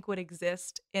you think would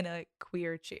exist in a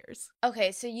queer Cheers?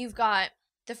 Okay, so you've got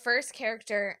the first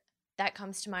character that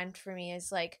comes to mind for me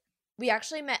is, like, we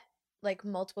actually met, like,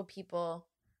 multiple people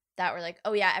that were like,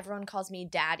 oh yeah, everyone calls me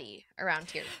daddy around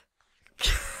here.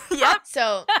 Yep.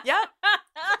 So yep.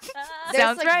 There's,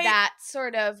 Sounds like, right. that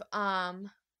sort of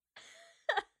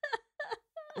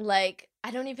like,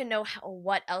 I don't even know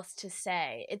what else to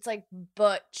say. It's like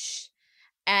butch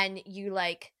and you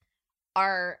like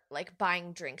are like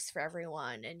buying drinks for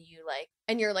everyone, and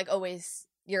you're like always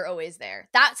there.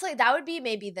 That's like that would be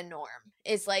maybe the norm.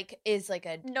 Is like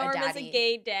a Norm daddy. is a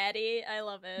gay daddy. I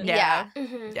love it. Yeah.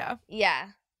 Yeah. Yeah.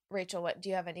 Rachel, what do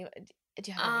you have anything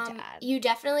to add? You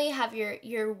definitely have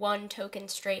your one token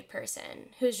straight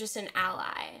person who's just an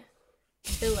ally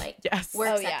who like Yes.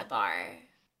 works at the bar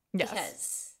Yes.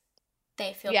 because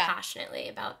they feel passionately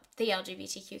about the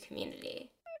LGBTQ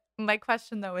community. My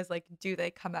question though is like, do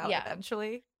they come out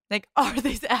eventually? Like, are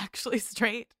they actually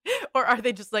straight, or are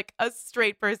they just like a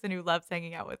straight person who loves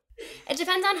hanging out with? It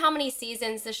depends on how many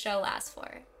seasons the show lasts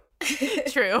for.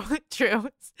 True. On the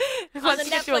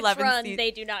Netflix run,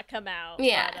 they do not come out.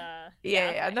 Yeah. But,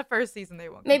 Yeah. In the first season, they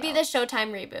won't. Maybe come the out.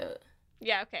 Showtime reboot.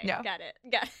 Yeah. Okay. Yeah. Got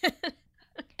it.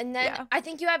 And then I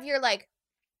think you have your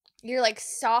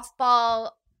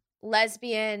softball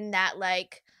lesbian that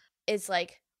like is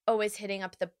like always hitting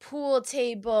up the pool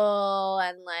table,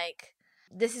 and like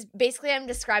this is basically, I'm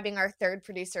describing our third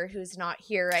producer who's not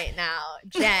here right now,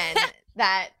 Jen,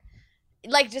 that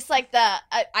like just like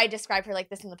I describe her like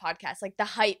this in the podcast, like the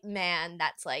hype man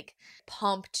that's like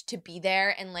pumped to be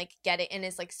there and like get it, and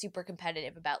is like super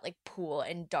competitive about like pool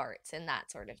and darts and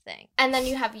that sort of thing. And then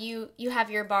you have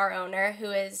your bar owner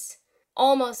who is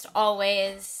almost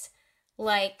always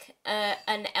like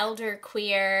an elder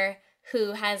queer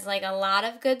who has like a lot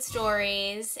of good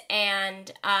stories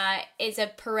and is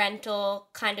a parental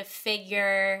kind of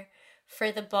figure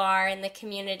for the bar and the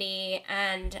community.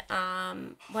 And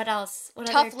what else?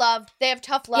 Tough love. They have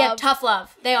tough love. Yeah, tough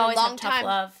love. They always have tough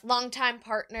love. Long time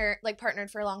partner, like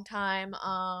partnered for a long time.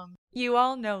 You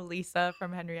all know Lisa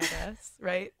from Henrietta's,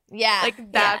 right? Yeah.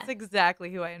 Like that's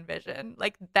exactly who I envision.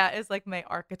 Like that is like my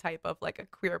archetype of like a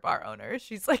queer bar owner.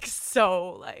 She's like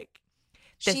so like.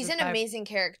 She's an amazing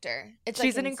character.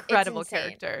 She's an incredible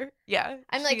character. Yeah.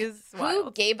 I'm like, who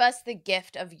wild. Gave us the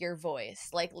gift of your voice?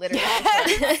 Like literally.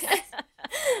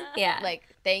 Yeah. Like,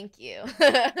 thank you.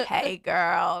 Hey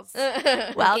girls.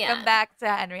 Welcome back to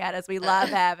Henrietta's. We love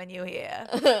having you here.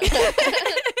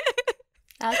 That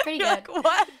was pretty good. Like,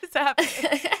 what is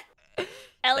happening?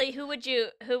 Ellie, who would you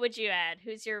add? Who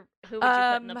would you put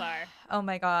in the bar? Oh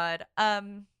my god.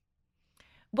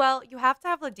 Well, you have to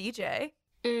have a DJ.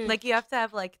 Like you have to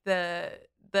have like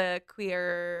the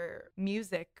queer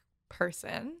music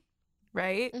person,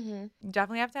 right? Mm-hmm. You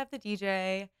definitely have to have the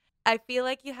DJ. I feel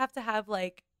like you have to have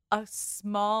like a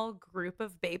small group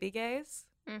of baby gays.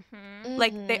 Mm-hmm.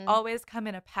 Like they always come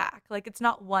in a pack. Like it's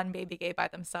not one baby gay by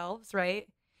themselves, right?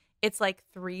 It's like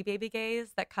 3 baby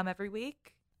gays that come every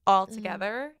week all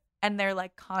together, and they're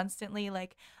like constantly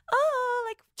like, oh,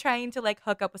 like trying to like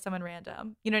hook up with someone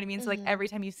random. You know what I mean? So like every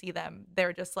time you see them,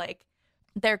 they're just like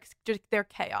they're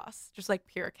chaos, just like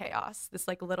pure chaos. This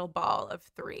like little ball of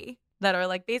 3 that are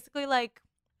like basically like,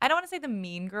 I don't want to say the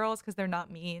mean girls because they're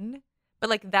not mean, but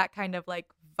like that kind of like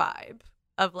vibe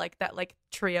of like that like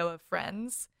trio of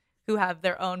friends who have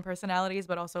their own personalities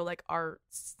but also like are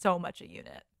so much a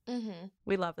unit. Mm-hmm.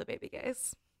 We love the baby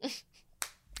gays.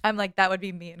 I'm like, that would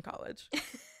be me in college.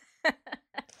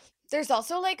 There's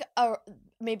also like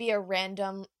maybe a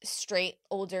random straight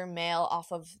older male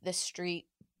off of the street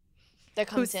that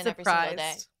comes in every single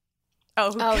day.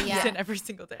 Who comes in every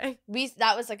single day.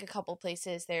 That was like a couple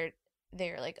places they're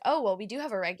like, oh well, we do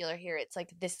have a regular here. It's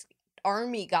like this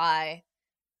army guy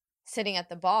sitting at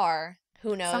the bar.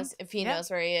 Who knows if he knows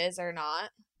where he is or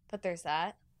not? But there's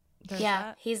that.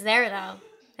 He's there though,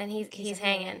 and he's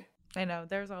hanging. I know.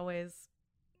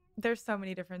 There's so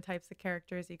many different types of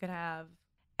characters you could have.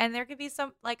 And there could be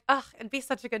some, like, it'd be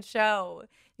such a good show.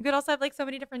 You could also have, like, so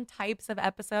many different types of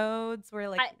episodes where,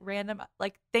 like, random,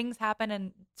 like, things happen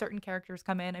and certain characters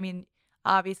come in. I mean,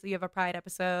 obviously you have a Pride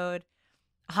episode,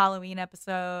 a Halloween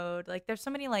episode. Like, there's so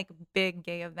many, like, big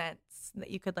gay events that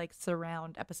you could, like,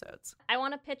 surround episodes. I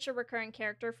want to pitch a recurring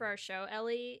character for our show,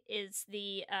 Ellie, is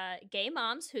the gay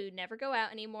moms who never go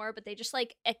out anymore, but they just,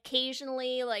 like,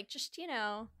 occasionally, like, just, you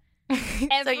know...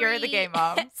 So you're the gay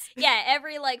moms. Yeah,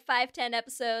 every like 5-10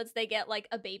 episodes they get like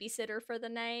a babysitter for the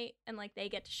night, and like they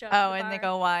get to show up Oh, at the and bar. they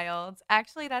go wild.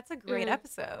 Actually, that's a great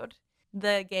episode.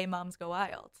 The gay moms go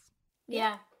wild.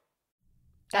 Yeah.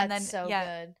 That's so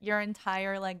good. Your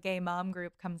entire like gay mom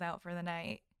group comes out for the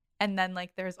night. And then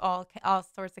like there's all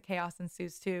sorts of chaos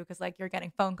ensues too, because like you're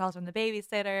getting phone calls from the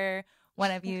babysitter.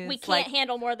 One of you we can't like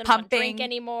handle more than one drink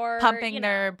anymore. Pumping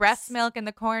their breast milk in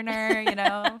the corner, you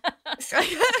know.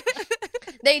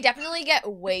 They definitely get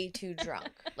way too drunk.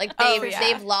 Like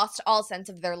they've lost all sense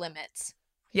of their limits.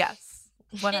 Yes,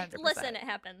 100%. Listen, it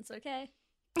happens, okay?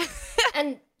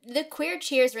 And The Queer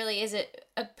Cheers really is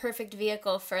a perfect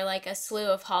vehicle for like a slew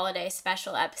of holiday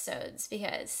special episodes,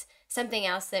 because something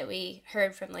else that we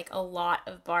heard from like a lot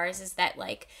of bars is that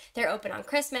like they're open on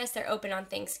Christmas, they're open on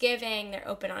Thanksgiving, they're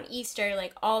open on Easter,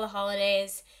 like all the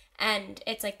holidays, and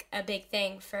it's like a big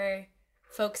thing for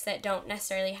folks that don't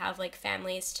necessarily have like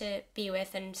families to be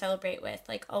with and celebrate with.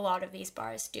 Like a lot of these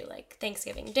bars do like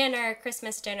Thanksgiving dinner,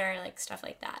 Christmas dinner, like stuff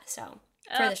like that. So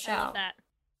for the show. I love that.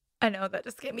 I know, that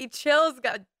just gave me chills.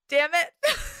 God damn it.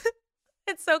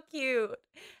 It's so cute.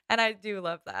 And I do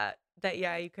love that. That,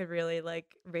 yeah, you could really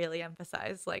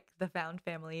emphasize like the found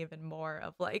family even more,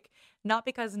 of like, not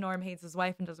because Norm hates his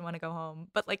wife and doesn't want to go home,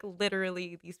 but like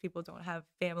literally these people don't have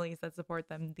families that support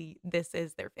them. This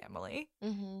is their family.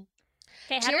 Mm-hmm.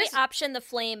 Okay, how do we option the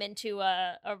flame into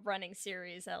a running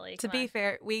series, Ellie? To be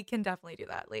fair, we can definitely do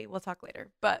that, Lee. We'll talk later.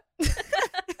 But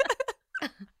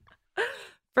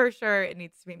for sure, it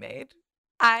needs to be made.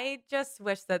 I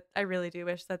really do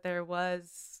wish that there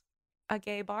was a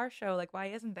gay bar show. Like, why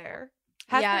isn't there?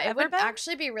 It would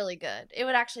actually be really good. It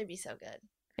would actually be so good.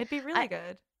 It'd be really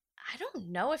good. I don't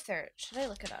know if there... Should I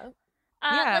look it up?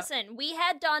 Listen, we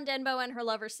had Dawn Denbo and her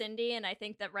lover Cindy, and I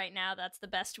think that right now that's the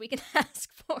best we can ask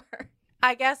for.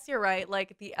 I guess you're right.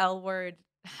 Like, the L Word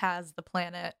has the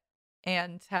planet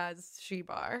and has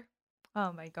She-Bar.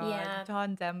 Oh my god. Yeah.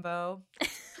 Dawn Denbo.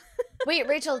 Wait,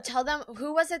 Rachel, tell them,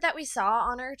 who was it that we saw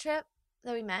on our trip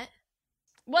that we met?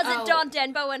 Was it Dawn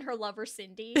Denbo and her lover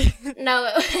Cindy?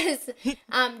 No, it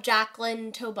was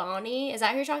Jacqueline Tobani. Is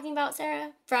that who you're talking about,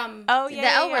 Sarah? From the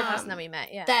L Word person that we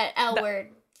met. Yeah, that L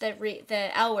Word,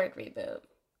 the L Word reboot.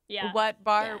 Yeah. What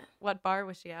bar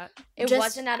was she at? It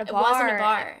wasn't at a bar. It wasn't a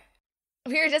bar.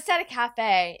 We were just at a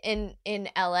cafe in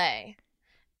LA,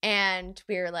 and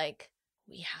we were like,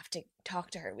 we have to talk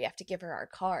to her. We have to give her our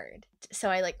card. So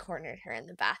I like cornered her in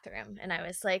the bathroom, and I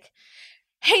was like,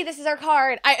 hey, this is our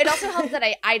card. It also helps that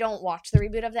I don't watch the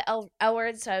reboot of the L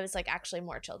Word, so I was like actually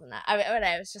more chill than that.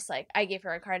 I was just like, I gave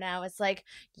her a card, and I was like,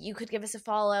 you could give us a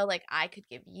follow, like I could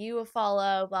give you a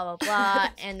follow, blah blah blah.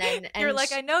 And then you're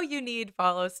like, I know you need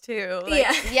follows too. Like,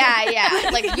 yeah.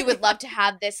 Like you would love to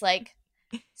have this like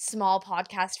small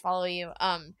podcast follow you.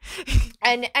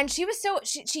 And she was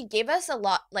she gave us a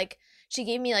lot. Like she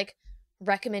gave me like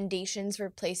recommendations for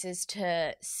places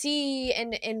to see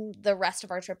in the rest of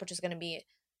our trip, which is going to be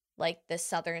like the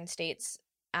southern states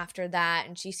after that,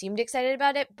 and she seemed excited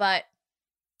about it but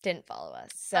didn't follow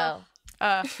us, so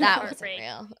that wasn't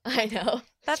real. I know.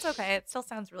 That's okay. It still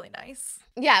sounds really nice.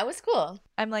 Yeah, it was cool.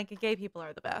 I'm like, gay people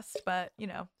are the best, but you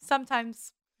know,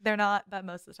 sometimes they're not, but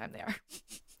most of the time they are.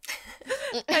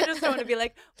 I just don't want to be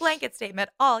like, blanket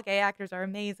statement, all gay actors are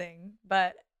amazing,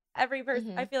 but every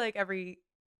person, I feel like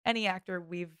any actor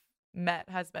we've met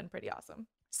has been pretty awesome.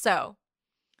 So,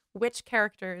 which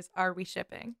characters are we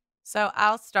shipping? So,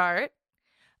 I'll start.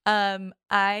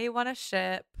 I want to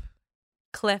ship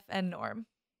Cliff and Norm.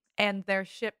 And their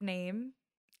ship name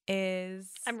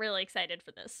is... I'm really excited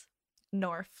for this.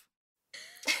 North.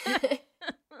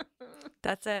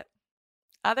 That's it.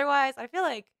 Otherwise, I feel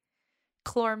like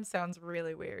Clorm sounds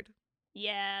really weird.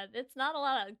 Yeah, it's not a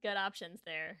lot of good options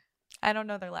there. I don't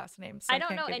know their last names. So I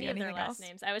don't know give any you of their anything last else.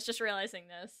 names. I was just realizing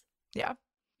this. Yeah.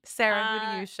 Sarah,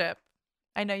 who do you ship?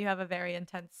 I know you have a very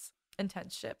intense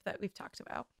ship that we've talked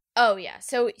about. Oh yeah.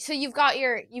 So you've got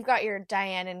your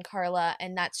Diane and Carla,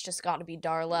 and that's just got to be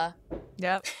Darla.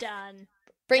 Yep. Done.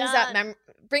 Brings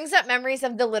up memories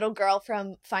of the little girl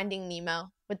from Finding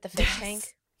Nemo with the fish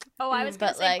tank. Oh, I was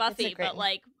going to say Buffy, but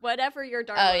like whatever your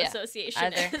Darla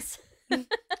association is.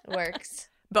 Works.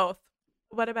 Both.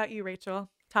 What about you, Rachel?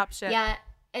 Top ship. Yeah,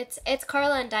 it's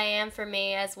Carla and Diane for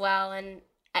me as well, and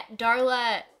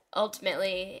Darla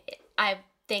ultimately I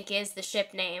think is the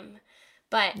ship name,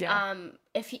 but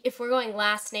if we're going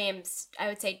last names, I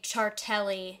would say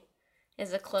Chartelli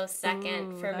is a close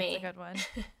second for me. That's a good one.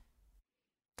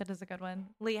 That is a good one.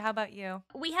 Lee, how about you?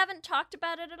 We haven't talked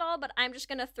about it at all, but I'm just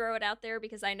going to throw it out there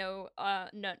because I know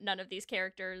none of these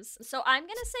characters. So I'm going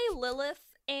to say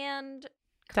Lilith and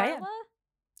Carla. Diane.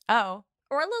 Oh.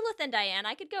 Or Lilith and Diane.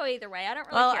 I could go either way. I don't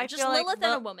really care. Just Lilith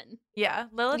and a woman. Yeah.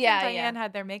 Lilith and Diane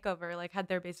had their makeover, had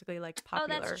their basically popular. Oh,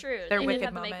 that's true. Their they wicked did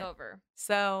have moment. the makeover.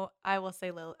 So I would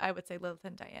say Lilith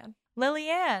and Diane.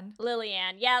 Lillian.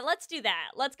 Yeah, let's do that.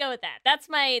 Let's go with that. That's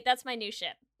my new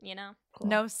ship, you know? Cool.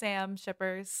 No Sam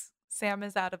shippers. Sam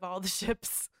is out of all the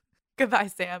ships. Goodbye,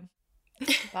 Sam.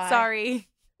 Bye. Sorry.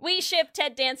 We ship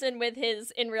Ted Danson with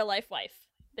his in real life wife.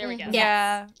 There we go.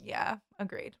 Yeah,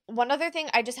 agreed. One other thing,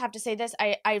 I just have to say this.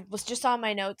 I was just on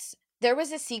my notes. There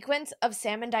was a sequence of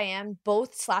Sam and Diane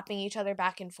both slapping each other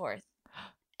back and forth.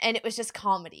 And it was just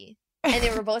comedy. And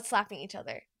they were both slapping each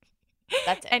other.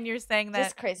 That's it. And you're saying that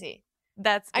Just crazy.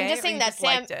 that's gay, I'm just or saying you that just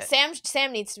liked it?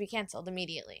 Sam needs to be canceled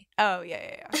immediately. Oh,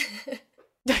 yeah.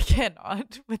 I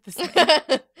cannot with this man.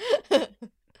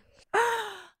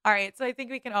 All right, so I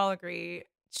think we can all agree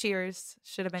Cheers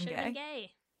should have been Should have been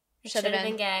gay. gay. Should have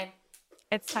been gay.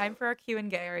 It's time for our Q and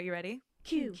gay. Are you ready?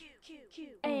 Q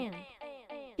and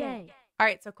gay. All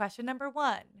right, so question number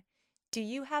 1. Do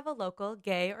you have a local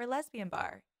gay or lesbian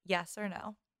bar? Yes or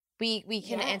no? We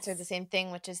can answer the same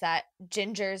thing, which is that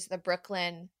Ginger's, the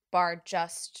Brooklyn bar,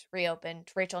 just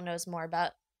reopened. Rachel knows more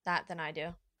about that than I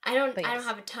do. I don't But yes.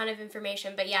 have a ton of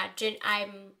information, but yeah,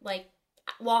 I'm like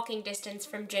walking distance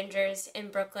from Ginger's in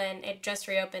Brooklyn. It just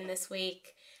reopened this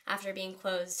week after being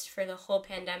closed for the whole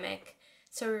pandemic.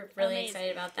 So we're really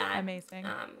excited about that. Amazing.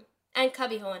 And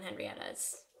Cubbyhole and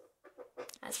Henrietta's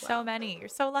as well. So many. You're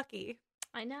so lucky.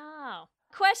 I know.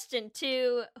 Question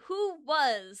 2. Who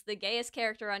was the gayest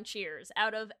character on Cheers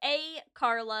out of A,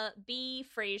 Carla, B,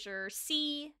 Frasier,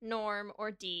 C, Norm,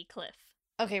 or D, Cliff?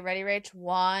 Okay, ready, Rach?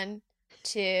 1,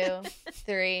 2,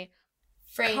 3.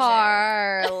 Frasier.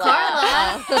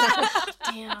 Carla.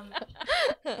 Damn.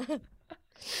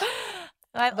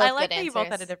 I like that you both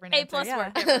had a different answer. A+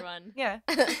 work, everyone. Yeah.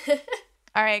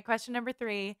 All right, question number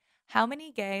 3. How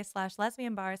many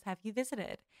gay/lesbian bars have you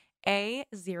visited? A,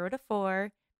 0 to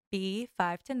 4, B,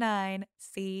 5 to 9,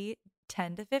 C,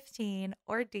 10 to 15,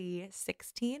 or D,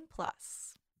 16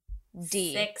 plus?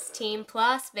 D. 16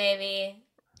 plus, baby.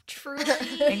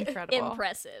 Truly Incredible.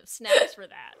 impressive. Snaps for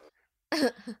that.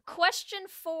 Question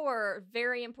 4,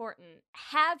 very important.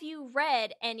 Have you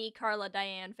read any Carla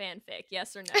Diane fanfic?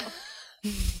 Yes or no?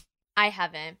 I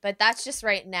haven't, but that's just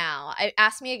right now.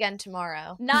 Ask me again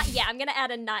tomorrow. Not yet. I'm going to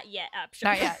add a not yet option.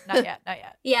 Not yet.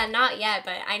 Yeah, not yet,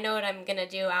 but I know what I'm going to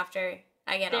do after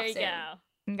I get off There you soon. go.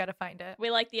 You gotta find it. We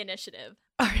like the initiative.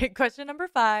 All right, question number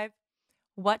 5.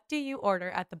 What do you order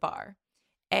at the bar?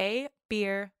 A,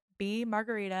 beer, B,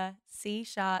 margarita, C,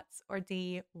 shots, or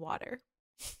D, water?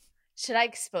 Should I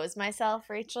expose myself,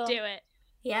 Rachel? Do it.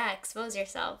 Yeah, expose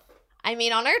yourself. I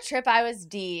mean, on our trip, I was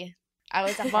D. I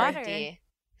was a hard Water. D.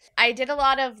 I did a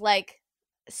lot of, like,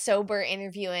 sober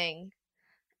interviewing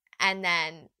and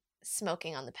then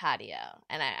smoking on the patio.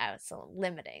 And I was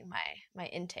limiting my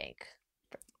intake.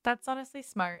 That's honestly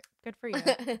smart. Good for you.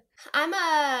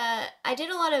 I did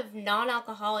a lot of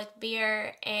non-alcoholic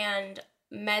beer and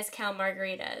mezcal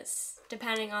margaritas,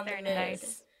 depending on the mood.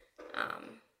 Nice.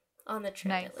 On the trip,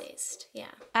 Nice. at least.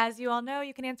 Yeah. As you all know,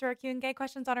 you can answer our Q and gay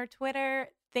questions on our Twitter.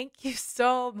 Thank you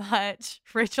so much,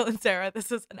 Rachel and Sarah.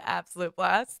 This was an absolute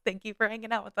blast. Thank you for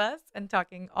hanging out with us and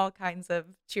talking all kinds of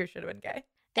Cheers Should Have Been Gay.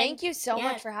 Thank you so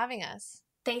much for having us.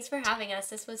 Thanks for having us.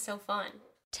 This was so fun.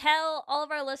 Tell all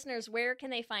of our listeners, where can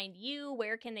they find you?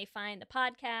 Where can they find the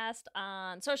podcast?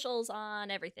 On socials, on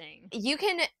everything. You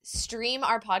can stream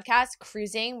our podcast,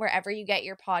 Cruising, wherever you get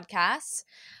your podcasts.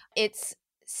 It's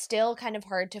still kind of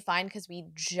hard to find because we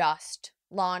just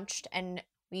launched and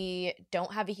we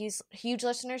don't have a huge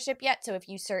listenership yet. So if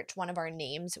you search one of our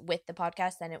names with the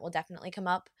podcast, then it will definitely come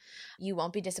up. You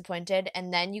won't be disappointed.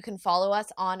 And then you can follow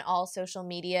us on all social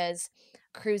medias,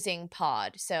 Cruising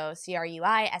Pod. So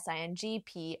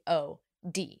CRUISINGPOD.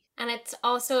 And it's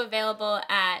also available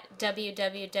at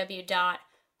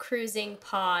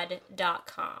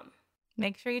www.cruisingpod.com.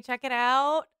 Make sure you check it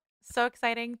out. So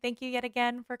exciting. Thank you yet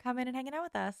again for coming and hanging out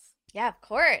with us. Yeah, of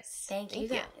course. Thank you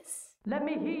guys. Let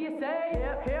me hear you say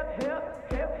hip, hip, hip,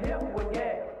 hip, hip, well,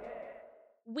 yeah.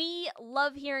 We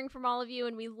love hearing from all of you,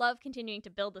 and we love continuing to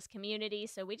build this community,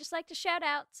 so we just like to shout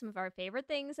out some of our favorite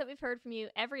things that we've heard from you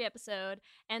every episode.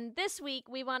 And this week,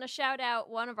 we want to shout out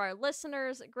one of our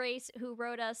listeners, Grace, who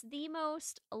wrote us the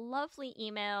most lovely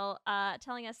email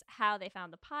telling us how they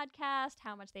found the podcast,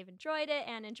 how much they've enjoyed it,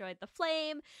 and enjoyed the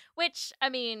flame, which, I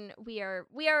mean, we are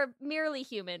merely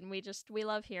human. We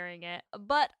love hearing it.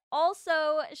 But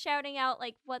also shouting out,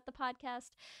 like, what the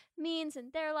podcast means in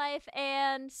their life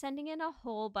and sending in a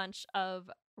whole bunch of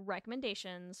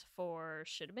recommendations for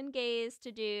Should Have Been Gays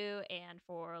to do and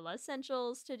for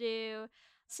Essentials to do.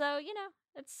 So, you know,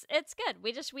 it's good.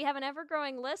 We have an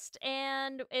ever-growing list,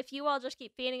 and if you all just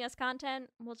keep feeding us content,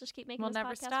 we'll just keep making We'll this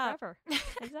never podcast stop. forever.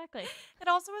 Exactly. It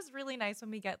also is really nice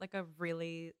when we get like a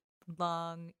really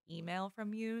long email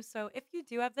from you. So if you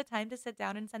do have the time to sit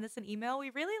down and send us an email, we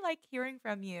really like hearing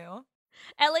from you.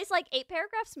 At least like 8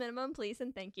 paragraphs minimum, please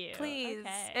and thank you. Please.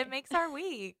 Okay. It makes our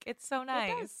week. It's so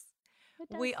nice. It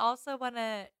does. We also want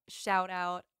to shout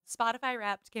out Spotify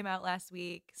Wrapped came out last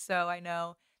week. So I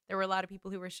know there were a lot of people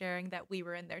who were sharing that we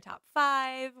were in their top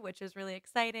 5, which is really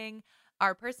exciting.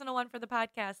 Our personal one for the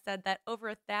podcast said that over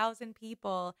 1,000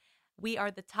 people we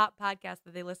are the top podcast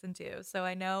that they listen to. So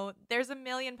I know there's a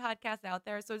million podcasts out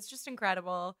there. So it's just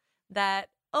incredible that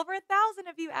over 1,000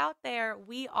 of you out there,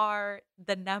 we are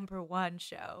the number one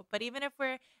show. But even if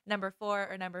we're number 4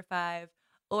 or number 5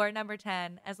 or number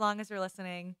 10, as long as you're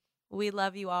listening, we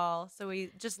love you all. So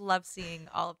we just love seeing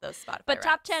all of those Spotify But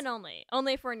top raps. 10 only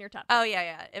if we're in your top 10. Oh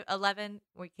yeah. 11,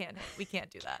 we can't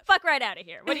do that. Fuck right out of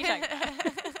here. What are you talking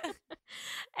about?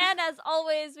 And as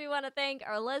always, we want to thank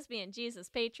our Lesbian Jesus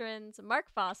patrons, Mark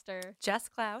Foster, Jess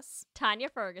Klaus, Tanya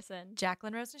Ferguson,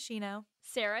 Jacqueline Rose Nishino,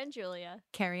 Sarah and Julia,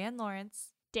 Carrie Ann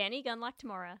Lawrence, Danny Gunlock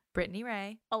Tamora, Brittany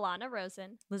Ray, Alana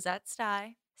Rosen, Lizette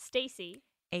Stye, Stacy,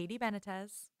 Adi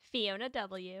Benitez, Fiona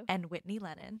W., and Whitney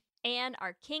Lennon, and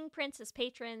our King Princess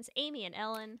patrons, Amy and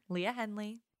Ellen, Leah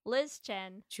Henley, Liz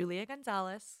Chen, Julia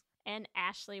Gonzalez, and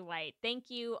Ashley White.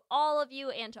 Thank you, all of you,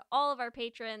 and to all of our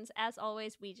patrons. As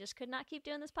always, we just could not keep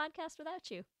doing this podcast without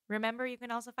you. Remember, you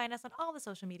can also find us on all the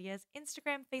social medias,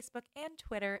 Instagram, Facebook, and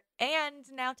Twitter,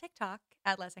 and now TikTok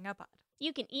at Let's Hang Out Pod.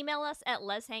 You can email us at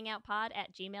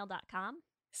letshangoutpod@gmail.com.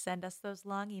 Send us those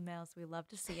long emails. We love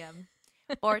to see them.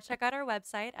 Or check out our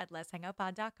website at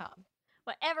letshangoutpod.com.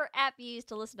 Whatever app you use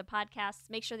to listen to podcasts,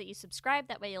 make sure that you subscribe.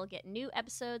 That way you'll get new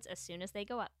episodes as soon as they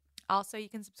go up. Also, you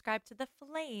can subscribe to The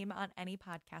Flame on any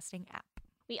podcasting app.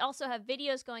 We also have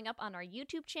videos going up on our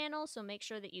YouTube channel, so make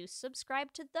sure that you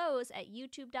subscribe to those at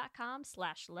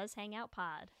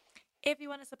youtube.com/letshangoutpod. If you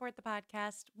want to support the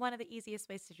podcast, one of the easiest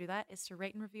ways to do that is to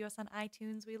rate and review us on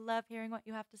iTunes. We love hearing what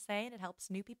you have to say, and it helps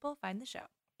new people find the show.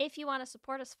 If you want to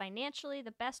support us financially,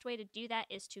 the best way to do that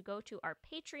is to go to our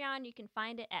Patreon. You can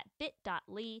find it at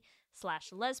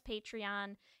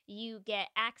bit.ly/lespatreon. You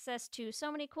get access to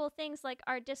so many cool things like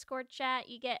our Discord chat.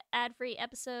 You get ad-free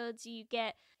episodes. You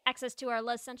get access to our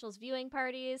Les Centrals viewing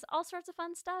parties. All sorts of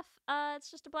fun stuff. It's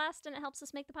just a blast, and it helps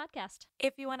us make the podcast.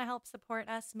 If you want to help support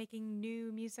us making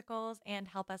new musicals and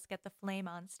help us get The Flame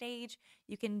on stage,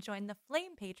 you can join the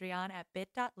Flame Patreon at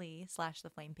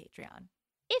bit.ly/theflamepatreon.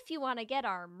 If you want to get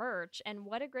our merch, and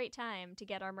what a great time to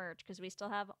get our merch because we still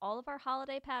have all of our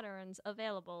holiday patterns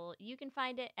available, you can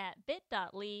find it at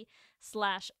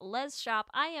bit.ly/lesshop.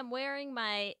 I am wearing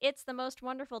my It's the Most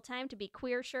Wonderful Time to Be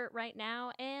Queer shirt right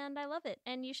now, and I love it,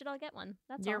 and you should all get one.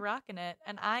 That's You're all. rocking it,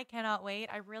 and I cannot wait.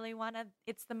 I really want a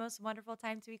It's the Most Wonderful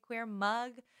Time to Be Queer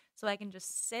mug so I can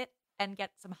just sit and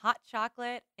get some hot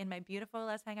chocolate in my beautiful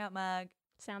Let's Hang Out mug.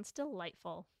 Sounds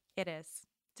delightful. It is.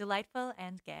 Delightful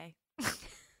and gay.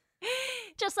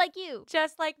 Just like you.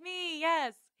 Just like me,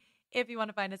 yes. If you want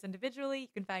to find us individually, you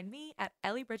can find me at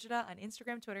Ellie Brigida on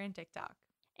Instagram, Twitter, and TikTok.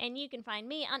 And you can find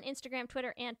me on Instagram,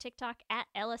 Twitter, and TikTok at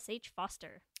LSH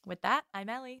Foster. With that, I'm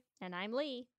Ellie. And I'm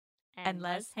Lee. And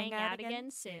let's hang out again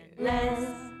soon. Let's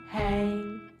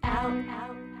hang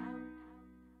out.